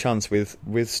always a chance with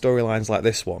storylines like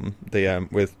this one,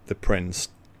 with the Prince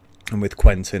and with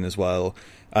Quentyn as well,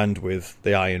 and with the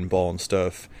Ironborn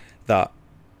stuff, that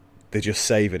they're just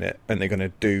saving it and they're going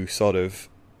to do sort of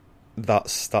that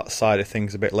side of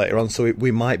things a bit later on. So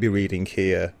we might be reading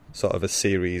here sort of a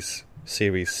Series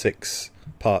 6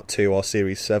 Part 2 or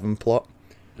Series 7 plot.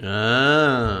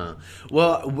 Well,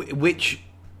 which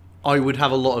I would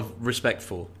have a lot of respect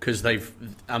for, because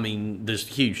there's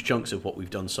huge chunks of what we've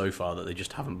done so far that they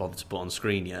just haven't bothered to put on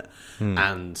screen yet.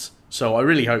 And so I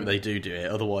really hope they do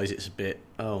it, otherwise it's a bit,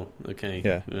 did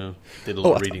a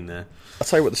lot of reading there. I'll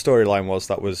tell you what the storyline was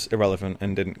that was irrelevant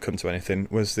and didn't come to anything,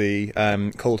 was the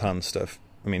Cold Hand stuff.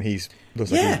 I mean,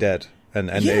 looks like he's dead. And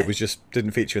it was just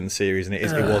didn't feature in the series, and it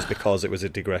was because it was a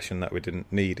digression that we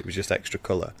didn't need. It was just extra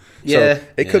colour. So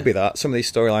it could be that. Some of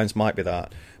these storylines might be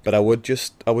that, but I would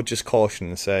just caution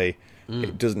and say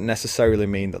it doesn't necessarily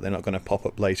mean that they're not going to pop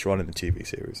up later on in the TV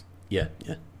series. Yeah.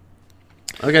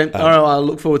 Okay, all right. I'll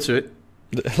look forward to it.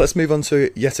 Let's move on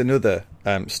to yet another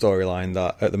storyline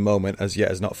that at the moment as yet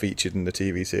has not featured in the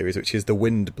TV series, which is the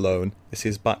Windblown. This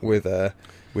is back with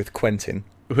Quentyn.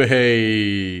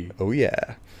 Hey. Oh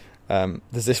yeah.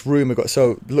 There's this rumour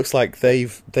so it looks like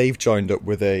they've joined up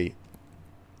with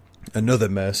another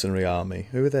mercenary army.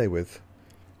 Who are they with?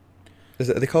 Are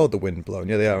they called the Windblown?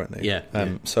 Yeah, they are, aren't they? Yeah.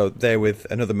 So they're with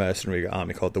another mercenary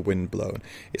army called the Windblown.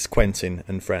 It's Quentyn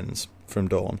and friends from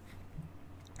Dorne.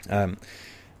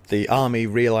 The army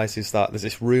realises that there's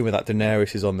this rumour that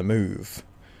Daenerys is on the move.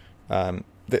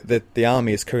 The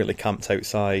army is currently camped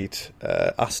outside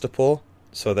Astapor,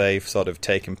 so they've sort of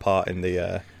taken part in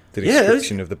the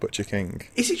description of the Butcher King.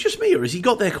 Is it just me, or has he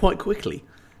got there quite quickly?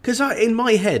 Because in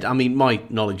my head, I mean, my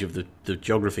knowledge of the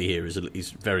geography here is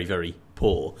very, very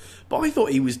poor, but I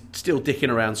thought he was still dicking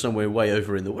around somewhere way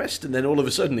over in the west, and then all of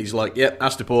a sudden he's like, yep,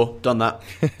 Astapor, done that.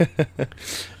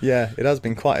 Yeah, it has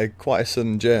been quite a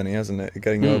sudden journey, hasn't it,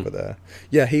 getting over there.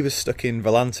 Yeah, he was stuck in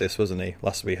Volantis, wasn't he,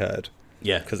 last we heard?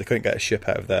 Yeah. Because they couldn't get a ship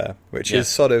out of there, which is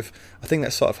sort of, I think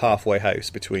that's sort of halfway house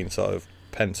between sort of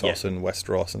Pentos and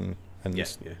Westeros and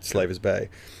Slavers Bay.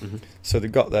 Mm-hmm. So they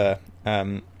got there.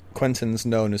 Quentyn's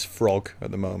known as Frog at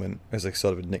the moment, as a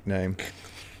sort of a nickname.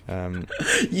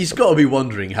 He's got to be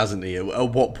wondering, hasn't he?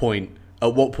 At what point,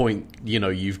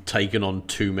 you've taken on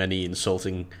too many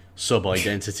insulting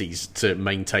sub-identities to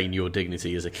maintain your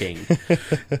dignity as a king.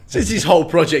 Since his whole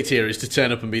project here is to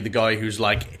turn up and be the guy who's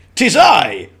like, "'Tis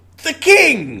I, the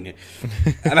king!"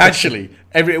 And actually,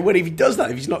 when he does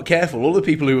that, if he's not careful, all the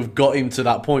people who have got him to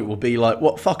that point will be like,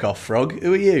 "What? Fuck off, Frog.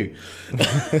 Who are you?"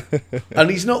 And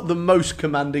he's not the most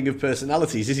commanding of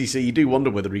personalities, is he? So you do wonder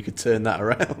whether he could turn that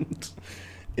around.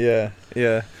 Yeah.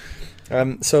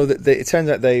 So it turns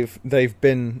out they've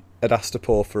been at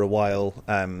Astapor for a while.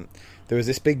 There was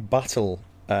this big battle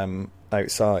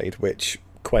outside, which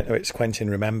Quentyn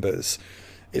remembers.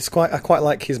 I quite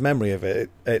like his memory of it.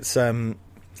 It's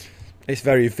It's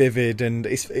very vivid, and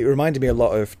it reminded me a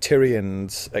lot of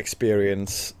Tyrion's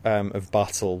experience of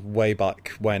battle way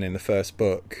back when in the first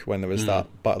book, when there was that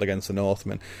battle against the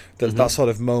Northmen. There's that sort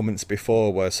of moments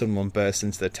before where someone bursts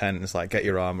into the tent and is like, "Get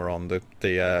your armor on."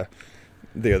 The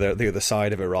other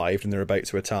side have arrived and they're about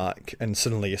to attack, and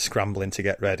suddenly you're scrambling to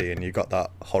get ready, and you've got that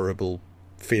horrible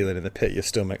feeling in the pit of your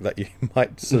stomach that you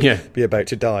might be about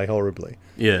to die horribly.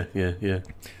 Yeah.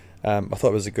 I thought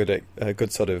it was a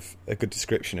good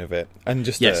description of it, and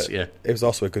just it was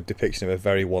also a good depiction of a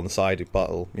very one-sided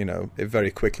battle. You know, it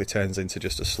very quickly turns into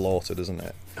just a slaughter, doesn't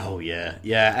it? Oh yeah,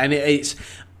 and it's.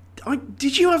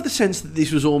 Did you have the sense that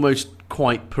this was almost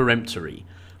quite peremptory?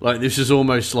 Like, this is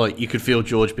almost like you could feel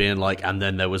George being like, and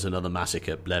then there was another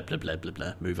massacre, blah, blah, blah, blah,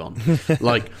 blah, move on.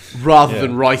 Like, rather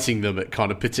than writing them at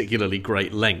kind of particularly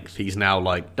great length, he's now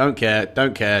like, don't care,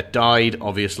 died,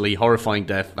 obviously, horrifying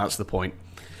death, that's the point.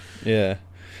 Yeah.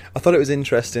 I thought it was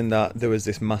interesting that there was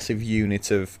this massive unit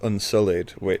of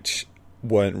Unsullied, which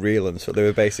weren't real, and so they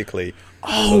were basically...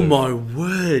 Oh, my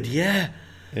word, yeah.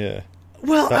 Yeah.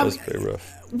 Well, that was pretty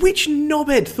rough. Which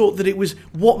knobhead thought that it was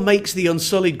what makes the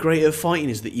Unsullied great at fighting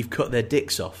is that you've cut their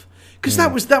dicks off? Because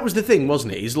that was the thing,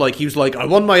 wasn't it? He was like, I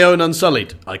want my own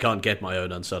Unsullied. I can't get my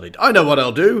own Unsullied. I know what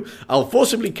I'll do. I'll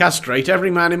forcibly castrate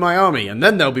every man in my army, and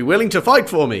then they'll be willing to fight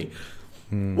for me.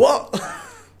 What?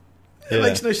 It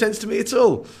makes no sense to me at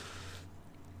all.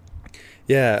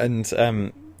 Yeah,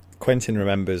 and Quentin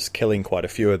remembers killing quite a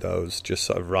few of those, just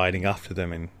sort of riding after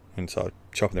them and sort of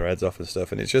chopping their heads off and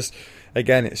stuff. And it's just,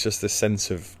 again, it's just this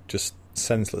sense of just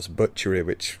senseless butchery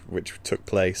which took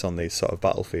place on these sort of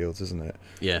battlefields, isn't it?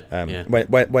 Yeah.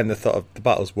 When the thought of the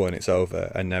battle's won, it's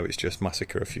over, and now it's just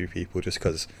massacre a few people just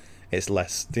because it's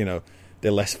less, they're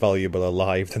less valuable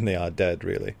alive than they are dead,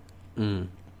 really.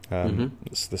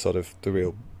 It's the sort of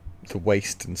the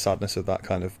waste and sadness of that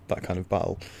kind of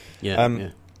battle.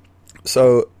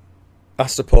 So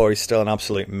Astapor is still an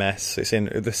absolute mess.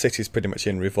 The city's pretty much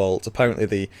in revolt.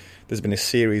 Apparently, there's been a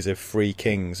series of free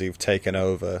kings who've taken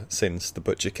over since the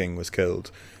Butcher King was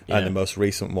killed, and the most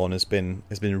recent one has been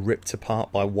ripped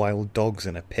apart by wild dogs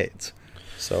in a pit.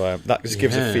 So that just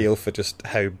gives a feel for just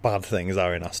how bad things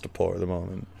are in Astapor at the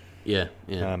moment.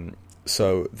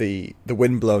 So the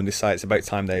Windblown decide it's about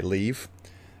time they leave.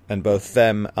 And both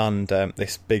them and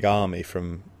this big army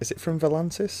from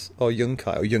Volantis or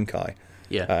Yunkai?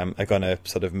 Are going to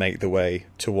sort of make the way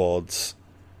towards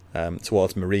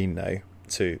Meereen now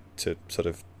to sort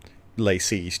of lay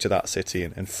siege to that city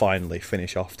and finally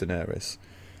finish off Daenerys.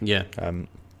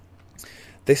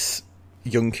 This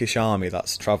Yunkish army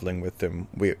that's travelling with them,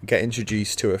 we get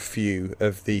introduced to a few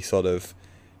of the sort of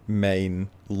main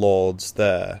lords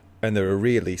there, and they're a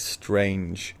really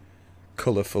strange,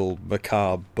 colourful,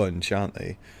 macabre bunch, aren't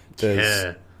they?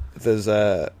 There's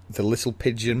the little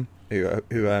pigeon who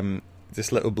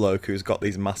this little bloke who's got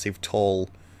these massive tall,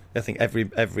 I think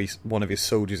every one of his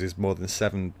soldiers is more than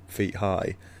 7 feet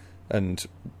high, and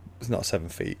it's not 7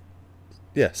 feet.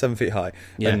 7 feet high,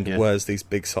 wears these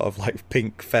big sort of like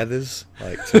pink feathers,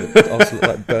 like to also look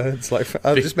like birds. Like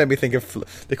it just made me think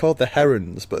of they're called the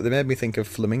herons, but they made me think of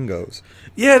flamingos.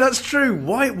 Yeah, that's true.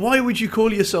 Why would you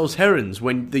call yourselves herons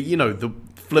when the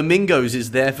flamingos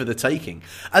is there for the taking?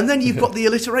 And then you've got the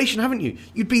alliteration, haven't you?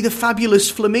 You'd be the fabulous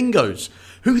flamingos.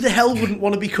 Who the hell wouldn't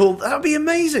want to be called? That would be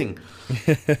amazing.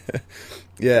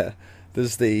 Yeah,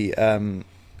 there's the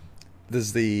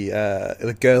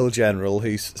girl general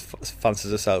who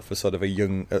fancies herself as sort of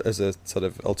as a sort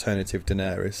of alternative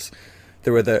Daenerys.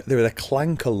 There were the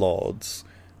Clanker Lords,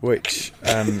 which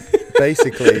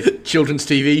basically children's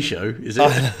TV show, is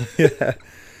it?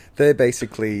 They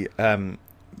basically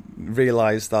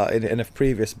realised that in a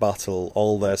previous battle,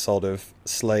 all their sort of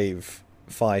slave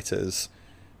fighters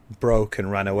broke and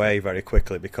ran away very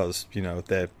quickly because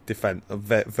they're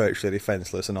virtually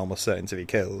defenceless and almost certain to be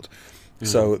killed.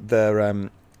 So their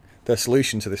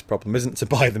solution to this problem isn't to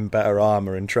buy them better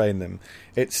armour and train them.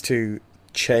 It's to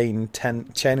chain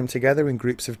them together in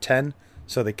groups of 10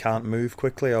 so they can't move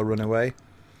quickly or run away.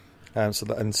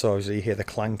 So as you hear the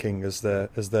clanking as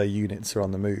their units are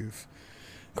on the move.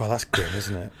 God, that's grim,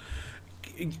 isn't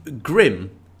it?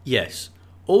 Grim, yes.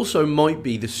 Also might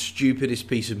be the stupidest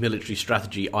piece of military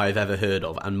strategy I've ever heard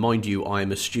of. And mind you, I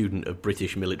am a student of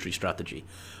British military strategy.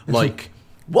 Like...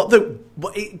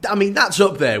 that's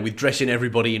up there with dressing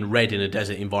everybody in red in a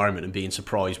desert environment and being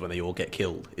surprised when they all get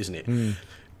killed, isn't it?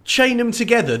 Chain them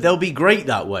together, they'll be great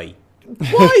that way.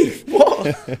 Why? What?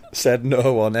 Said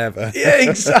no one ever. Yeah,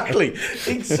 exactly.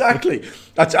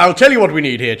 I'll tell you what we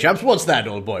need here, chaps. What's that,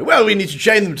 old boy? Well, we need to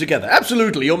chain them together.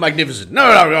 Absolutely, you're magnificent.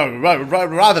 No,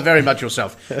 rather very much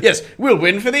yourself. Yes, we'll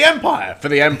win for the Empire.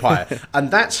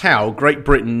 And that's how Great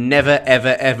Britain never,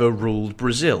 ever, ever ruled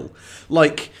Brazil.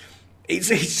 Like,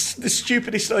 it's the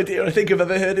stupidest idea I think I've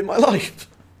ever heard in my life.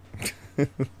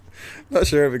 Not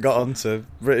sure if it got onto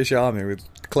British Army with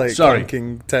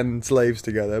clanking 10 slaves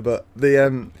together, but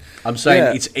I'm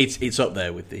saying it's up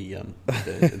there with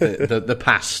the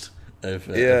past of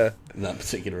that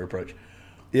particular approach.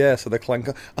 Yeah, so the clank.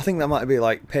 I think that might be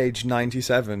like page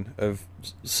 97 of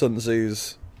Sun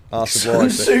Tzu's Art of War. Sun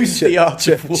Tzu's The Art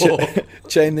of War.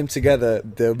 Chain them together;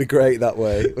 they'll be great that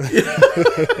way.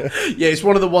 Yeah, it's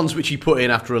one of the ones which he put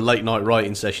in after a late night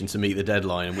writing session to meet the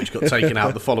deadline, and which got taken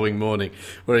out the following morning.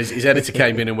 Where his editor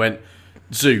came in and went,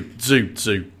 Zoo,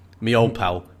 me old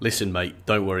pal, listen, mate,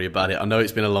 don't worry about it. I know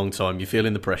it's been a long time. You're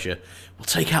feeling the pressure. We'll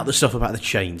take out the stuff about the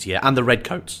chains, yeah, and the red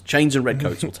coats. Chains and red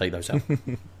coats, we'll take those out.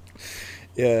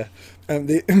 Yeah.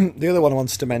 The other one I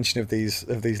wanted to mention of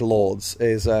these lords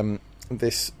is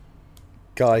this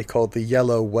guy called the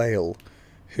Yellow Whale,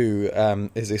 who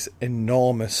is this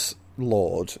enormous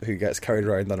lord who gets carried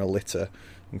around on a litter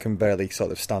and can barely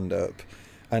sort of stand up.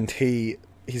 And he's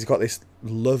got this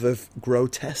love of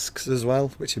grotesques as well,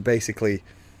 which are basically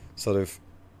sort of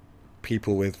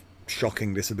people with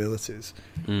shocking disabilities.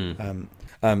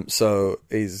 So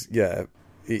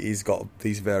he's got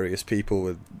these various people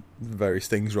with various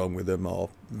things wrong with them or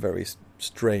very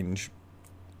strange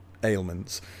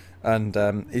ailments, and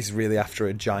he's really after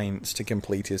a giant to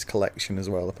complete his collection as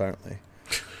well, apparently.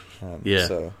 What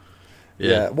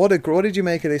did you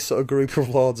make of this sort of group of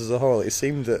lords as a whole? It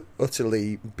seemed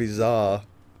utterly bizarre.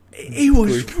 It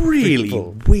was really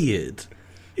weird,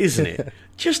 isn't it?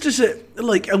 Just as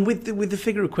and with the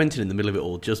figure of Quentin in the middle of it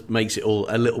all, just makes it all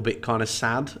a little bit kind of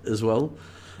sad as well.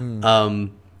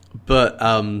 They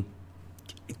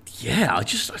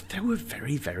were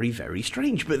very, very, very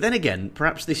strange. But then again,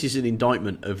 perhaps this is an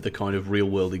indictment of the kind of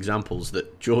real-world examples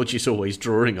that George is always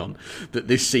drawing on, that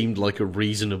this seemed like a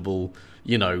reasonable,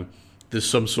 there's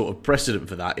some sort of precedent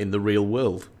for that in the real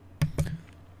world.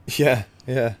 Yeah,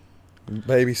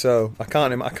 maybe so. I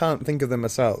can't think of them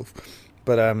myself,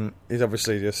 but he's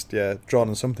obviously just drawn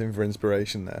on something for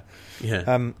inspiration there.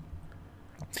 Yeah.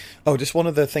 Just one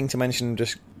other thing to mention,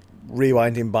 just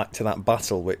rewinding back to that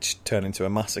battle which turned into a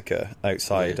massacre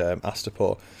outside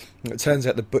Astapor. It turns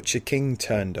out the Butcher King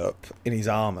turned up in his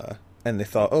armour, and they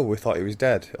thought, we thought he was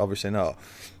dead. Obviously not.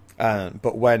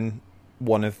 But when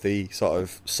one of the sort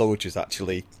of soldiers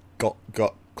actually got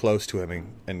close to him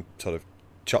and sort of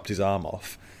chopped his arm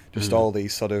off, just all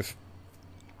these sort of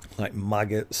like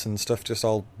maggots and stuff just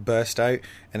all burst out,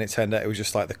 and it turned out it was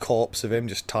just like the corpse of him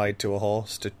just tied to a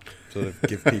horse to sort of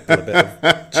give people a bit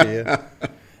of cheer.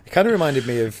 It kind of reminded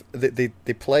me of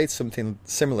they played something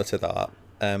similar to that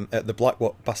at the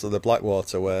Battle of the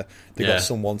Blackwater, where they got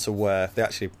someone to wear. They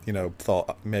actually,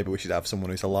 thought maybe we should have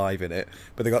someone who's alive in it,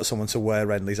 but they got someone to wear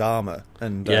Renly's armour,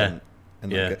 and I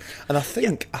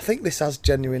think this has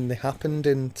genuinely happened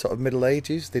in sort of Middle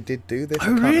Ages. They did do this.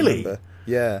 Oh, really? Remember.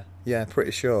 Yeah,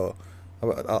 pretty sure.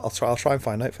 I'll try and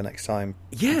find out for next time.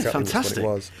 Yeah, exactly fantastic.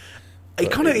 What it was.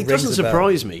 It doesn't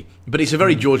surprise me, but it's a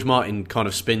very George Martin kind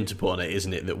of spin to put on it,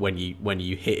 isn't it? That when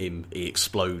you hit him, he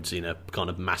explodes in a kind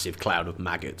of massive cloud of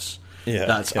maggots.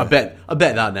 Yeah, I bet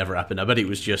that never happened. I bet it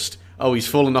was just, he's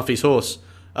fallen off his horse.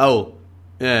 Oh,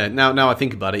 yeah. Now I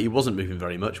think about it, he wasn't moving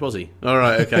very much, was he? All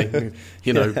right, okay.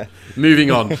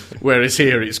 Moving on. Whereas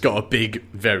here, it's got a big,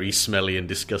 very smelly and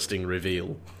disgusting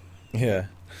reveal. Yeah.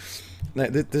 Now,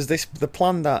 there's the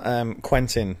plan that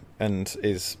Quentin and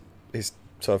his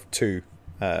sort of two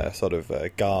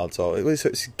guards, or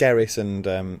it's Gerris and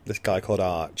this guy called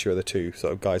Arch, who are the two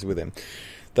sort of guys with him.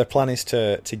 Their plan is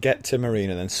to get to Meereen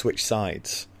and then switch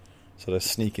sides, sort of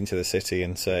sneak into the city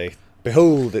and say,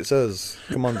 "Behold, it's us!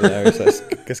 Come on, Daenerys, let's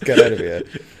get out of here."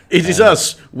 It is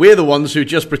us. We're the ones who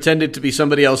just pretended to be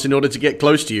somebody else in order to get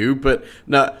close to you. But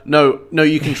no,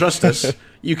 you can trust us.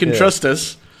 You can trust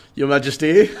us, Your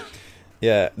Majesty.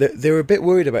 Yeah, they were a bit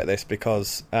worried about this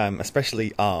because,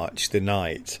 especially Arch, the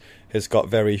knight, has got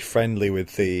very friendly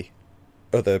with the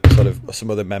other some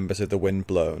other members of the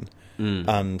Windblown,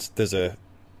 and there's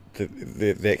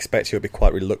they expect he'll be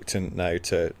quite reluctant now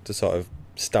to sort of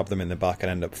stab them in the back and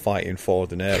end up fighting for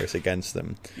Daenerys against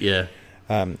them. Yeah.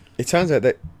 It turns out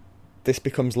that this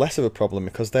becomes less of a problem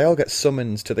because they all get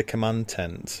summoned to the command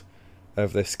tent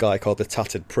of this guy called the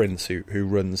Tattered Prince who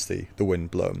runs the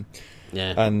Windblown.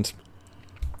 Yeah. And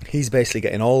he's basically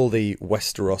getting all the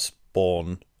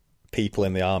Westeros-born people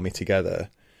in the army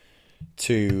together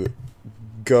to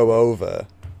go over,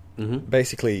 Mm-hmm.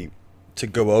 basically to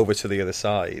go over to the other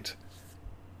side,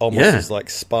 almost Yeah. as like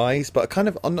spies, but kind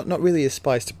of not really as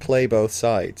spies, to play both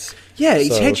sides. Yeah,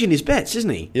 he's So- hedging his bets, isn't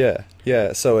he?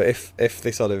 Yeah. So if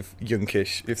the sort of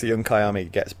if the Yunkai army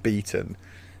gets beaten,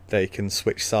 they can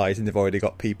switch sides, and they've already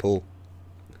got people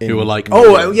Who were like,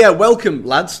 oh, yeah, welcome,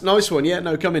 lads. Nice one. Yeah,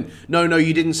 no, come in. No,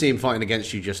 you didn't see him fighting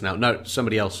against you just now. No,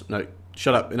 somebody else. No,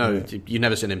 shut up. No, you've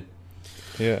never seen him.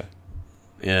 Yeah.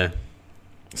 Yeah.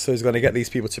 So he's going to get these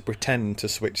people to pretend to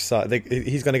switch sides.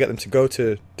 He's going to get them to go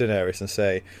to Daenerys and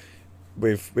say,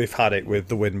 "We've had it with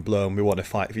the wind blown. We want to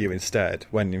fight for you instead."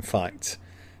 When in fact,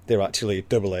 they're actually a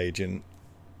double agent,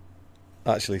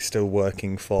 actually still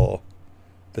working for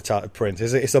the Tattered Prince.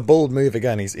 It's a bold move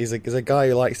again. He's a guy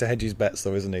who likes to hedge his bets,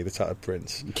 though, isn't he? The Tattered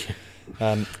Prince.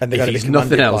 And they're going to be He's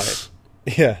nothing commanded else.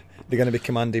 Yeah, they're going to be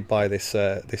commanded by this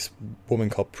woman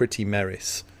called Pretty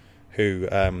Meris, who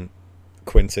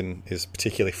Quentin is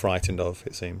particularly frightened of,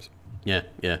 it seems. Yeah.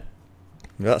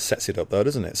 That sets it up, though,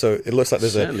 doesn't it? So it looks like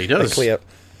there's Certainly a does. clear.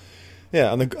 Yeah,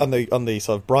 on the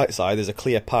sort of bright side, there's a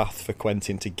clear path for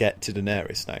Quentin to get to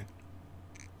Daenerys now.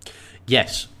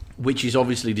 Yes, which is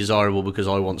obviously desirable because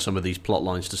I want some of these plot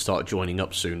lines to start joining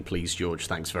up soon, please, George.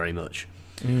 Thanks very much.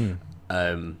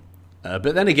 But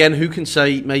then again, who can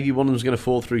say maybe one of them's going to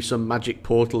fall through some magic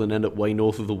portal and end up way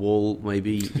north of the wall?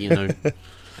 Maybe, you know.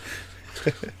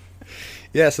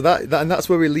 Yeah, so that's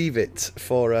where we leave it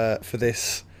for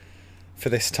this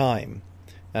time,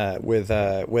 with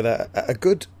a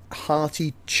good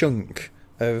hearty chunk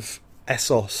of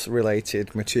Essos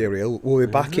related material. We'll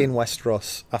be back in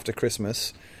Westeros after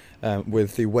Christmas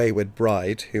with the Wayward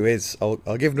Bride, who is, I'll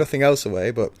give nothing else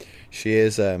away, but she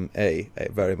is a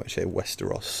very much a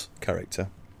Westeros character,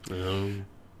 and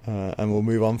we'll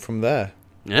move on from there.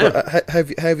 Yeah. But,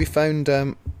 have you found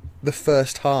the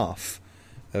first half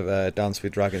of Dance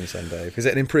with Dragons then, Dave? Is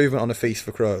it an improvement on A Feast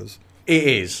for Crows?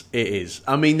 It is.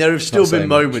 I mean, there have still Not been saying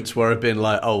moments where I've been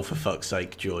like, oh, for fuck's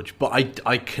sake, George. But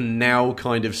I can now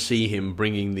kind of see him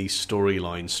bringing these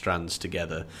storyline strands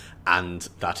together, and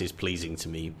that is pleasing to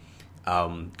me.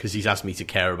 Because he's asked me to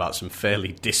care about some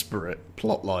fairly disparate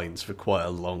plot lines for quite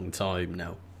a long time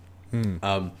now.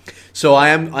 So I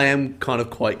am kind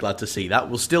of quite glad to see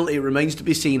that. It remains to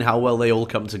be seen how well they all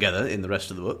come together in the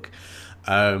rest of the book.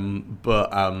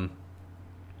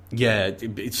 Yeah,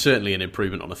 it's certainly an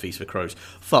improvement on A Feast for Crows.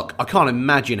 Fuck, I can't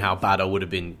imagine how bad I would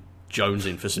have been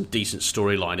jonesing for some decent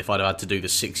storyline if I'd had to do the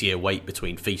 6-year wait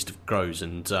between Feast of Crows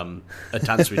and A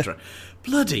Dance with Dragons.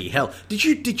 Bloody hell! Did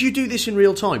you do this in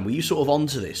real time? Were you sort of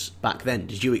onto this back then?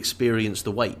 Did you experience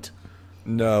the wait?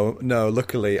 No.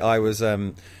 Luckily, I was.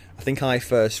 I think I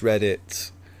first read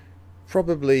it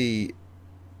probably.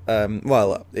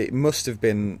 Well, it must have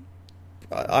been.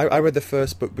 I read the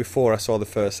first book before I saw the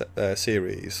first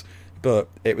series, but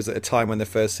it was at a time when the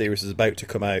first series was about to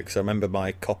come out, because I remember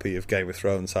my copy of Game of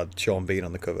Thrones had Sean Bean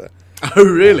on the cover. Oh,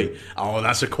 really? Oh,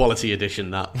 that's a quality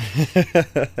edition, that.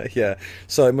 Yeah,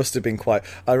 so it must have been quite...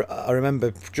 I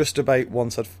remember just about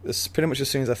pretty much as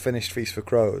soon as I finished Feast for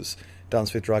Crows,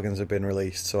 Dance with Dragons had been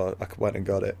released, so I went and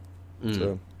got it.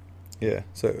 So, yeah,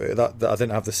 so that I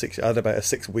didn't have I had about a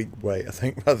 6-week wait, I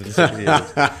think, rather than 6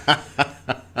 years.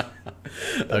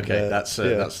 Okay, that's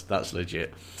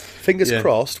legit. Fingers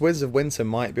crossed, Winds of Winter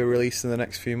might be released in the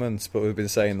next few months, but we've been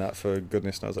saying that for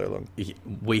goodness knows how long.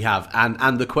 We have,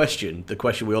 and the question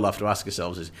we all have to ask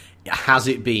ourselves is: has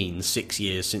it been 6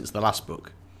 years since the last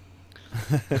book?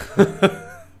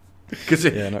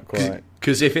 Yeah, not quite.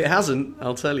 Because if it hasn't,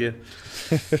 I'll tell you.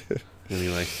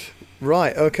 Anyway.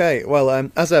 Right, okay. Well,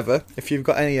 as ever, if you've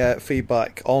got any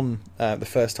feedback on the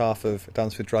first half of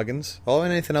Dance with Dragons, or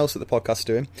anything else that the podcast's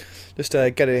doing, just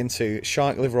get it into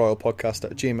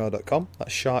sharkliveroilpodcast@gmail.com.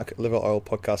 That's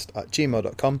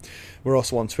sharkliveroilpodcast@gmail.com. We're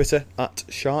also on Twitter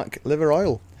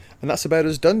 @sharkliveroil. And that's about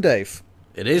us done, Dave.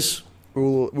 It is.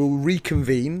 We'll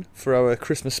reconvene for our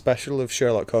Christmas special of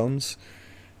Sherlock Holmes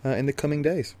in the coming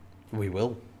days. We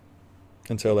will.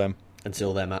 Until then.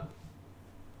 Until then, Matt.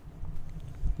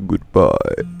 Goodbye.